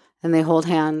and they hold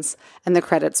hands and the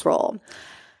credits roll.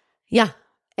 Yeah.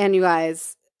 And you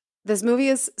guys, this movie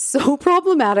is so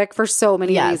problematic for so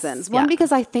many reasons. One,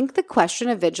 because I think the question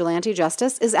of vigilante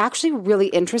justice is actually really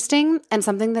interesting and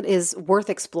something that is worth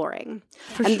exploring.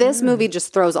 This movie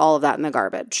just throws all of that in the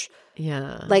garbage.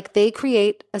 Yeah. Like they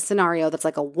create a scenario that's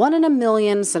like a 1 in a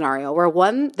million scenario where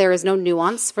one, there is no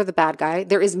nuance for the bad guy.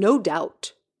 There is no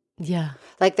doubt. Yeah.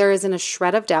 Like there isn't a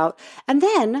shred of doubt. And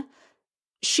then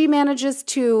she manages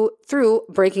to, through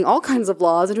breaking all kinds of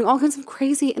laws and doing all kinds of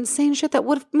crazy, insane shit that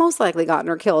would have most likely gotten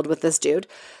her killed with this dude,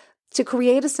 to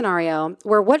create a scenario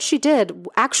where what she did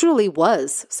actually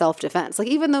was self-defense. Like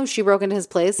even though she broke into his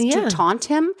place to taunt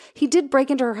him, he did break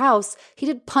into her house. He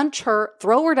did punch her,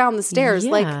 throw her down the stairs.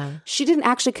 Yeah. Like she didn't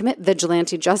actually commit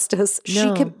vigilante justice.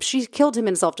 No. She killed him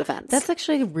in self-defense. That's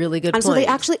actually a really good and point. so they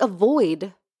actually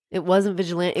avoid it wasn't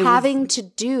vigilante. It having was, to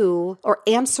do or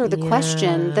answer the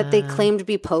question that they claimed to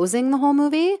be posing the whole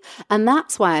movie. And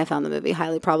that's why I found the movie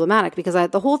highly problematic, because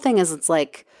the whole thing is, it's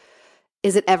like,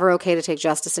 is it ever okay to take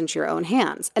justice into your own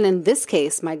hands? And in this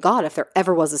case, my God, if there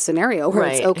ever was a scenario where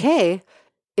it's okay,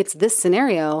 it's this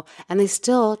scenario. And they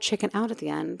still chicken out at the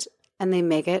end and they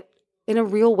make it in a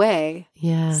real way.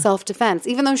 Yeah. Self-defense.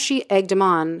 Even though she egged him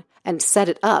on and set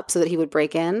it up so that he would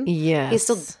break in. Yes. He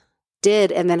still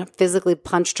did, and then physically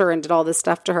punched her and did all this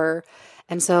stuff to her.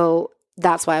 And so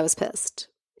that's why I was pissed.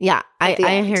 Yeah, I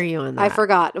end. hear you on that. I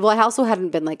forgot. Well, I also hadn't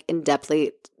been like in depthly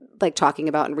like talking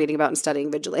about and reading about and studying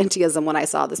vigilantism when I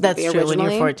saw this movie That's true. originally.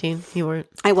 When you were 14, you weren't.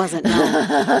 I wasn't.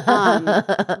 No.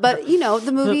 But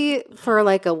the movie for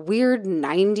like a weird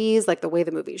 90s, like the way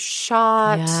the movie's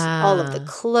shot, all of the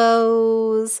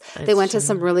clothes. They went to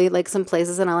some really like some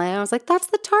places in LA. I was like, that's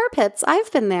the tar pits.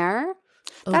 I've been there.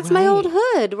 That's my old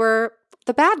hood where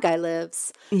the bad guy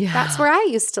lives. Yeah. That's where I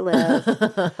used to live.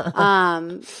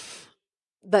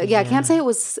 But I can't say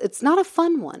it's not a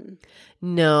fun one.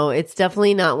 No, it's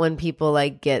definitely not when people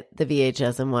like get the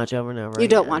VHS and watch over and over You again.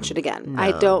 don't watch it again. No.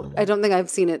 I don't think I've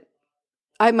seen it.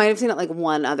 I might have seen it like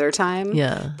one other time.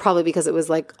 Yeah. Probably because it was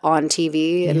like on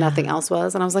TV and nothing else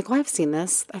was. And I was like, I've seen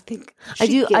this. I think I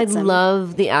do. I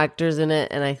love the actors in it.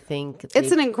 And I think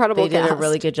it's an incredible They did a cast.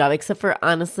 really good job, except for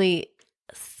honestly,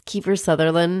 Kiefer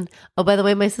Sutherland. Oh, by the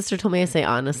way, my sister told me I say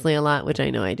honestly a lot, which I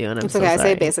know I do. And I'm it's so okay. sorry.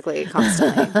 I say basically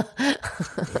constantly.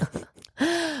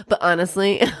 But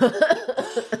honestly,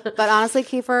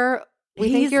 Kiefer, we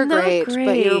think He's you're not great, but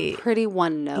great. you're pretty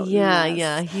one note. in yeah, this.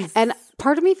 yeah. He's And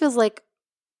part of me feels like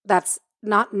that's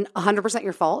not 100%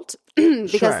 your fault because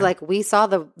Sure. like we saw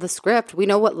the script. We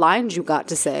know what lines you got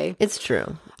to say. it's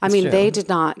true. I It's mean, true. they did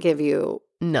not give you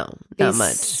no, a not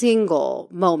much. single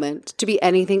moment to be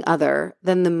anything other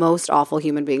than the most awful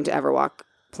human being to ever walk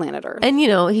planet Earth. And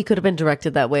he could have been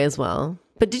directed that way as well.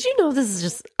 But did you know, this is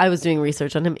just, I was doing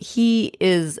research on him. He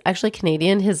is actually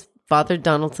Canadian. His father,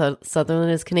 Donald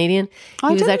Sutherland, is Canadian. Oh, I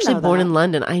He was didn't actually know born that. in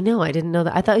London. I know. I didn't know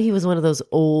that. I thought he was one of those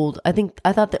old, I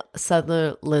thought the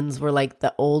Sutherlands were like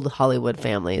the old Hollywood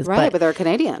families. Right, but they're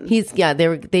Canadian.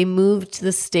 They moved to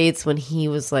the States when he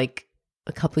was like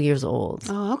a couple years old.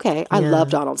 Oh, okay. I love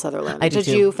Donald Sutherland. I do Did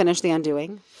too. you finish The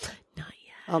Undoing? Not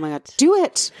yet. Oh my God. Do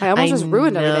it. I almost I just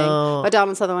ruined everything. know. But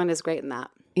Donald Sutherland is great in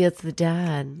that. Yeah, it's the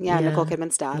dad. Yeah, Nicole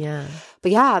Kidman's dad. Yeah.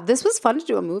 But yeah, this was fun to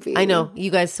do a movie. I know.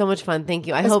 You guys, so much fun. Thank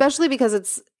you. I hope. Especially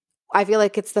because I feel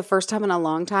like it's the first time in a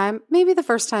long time, maybe the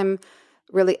first time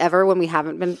really ever when we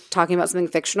haven't been talking about something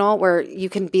fictional where you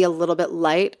can be a little bit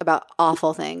light about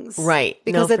awful things. Right.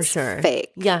 Because No, it's for sure.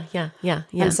 fake. Yeah.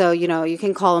 And so, you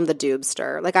can call him the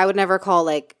Doobster. Like I would never call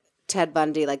like Ted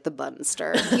Bundy, like the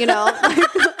Bunster, you know?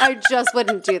 I just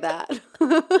wouldn't do that.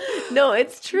 No,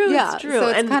 it's true. Yeah, It's true. so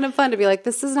it's And kind of fun to be like,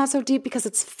 this is not so deep because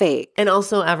it's fake. And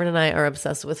also, Avron and I are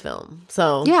obsessed with film.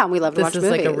 So Yeah, we love to watch This is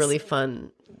like a movies. really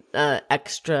fun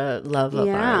extra love of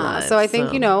our lives. So I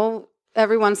think, you know,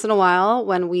 every once in a while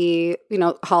when we, you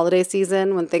know, holiday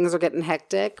season, when things are getting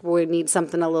hectic, we need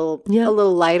something a little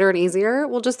lighter and easier,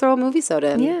 we'll just throw a movie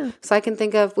soda in. Yeah. So I can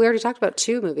think of, we already talked about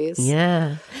 2 movies.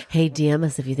 Yeah. Hey, DM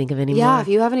us if you think of any Yeah, more. if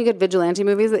you have any good vigilante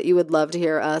movies that you would love to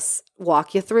hear us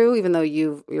walk you through, even though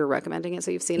you're recommending it,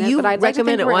 so you've seen it. You but I'd like to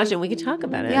recommend think it, we're watch gonna- it. We could talk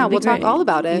about it. Yeah, It'd be we'll talk great. all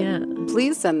about it. Yeah.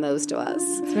 Please send those to us.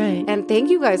 That's right. And thank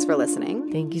you guys for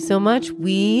listening. Thank you so much.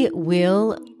 We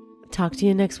will talk to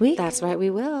you next week. That's right, we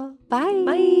will. Bye.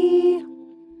 Bye.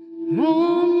 Run.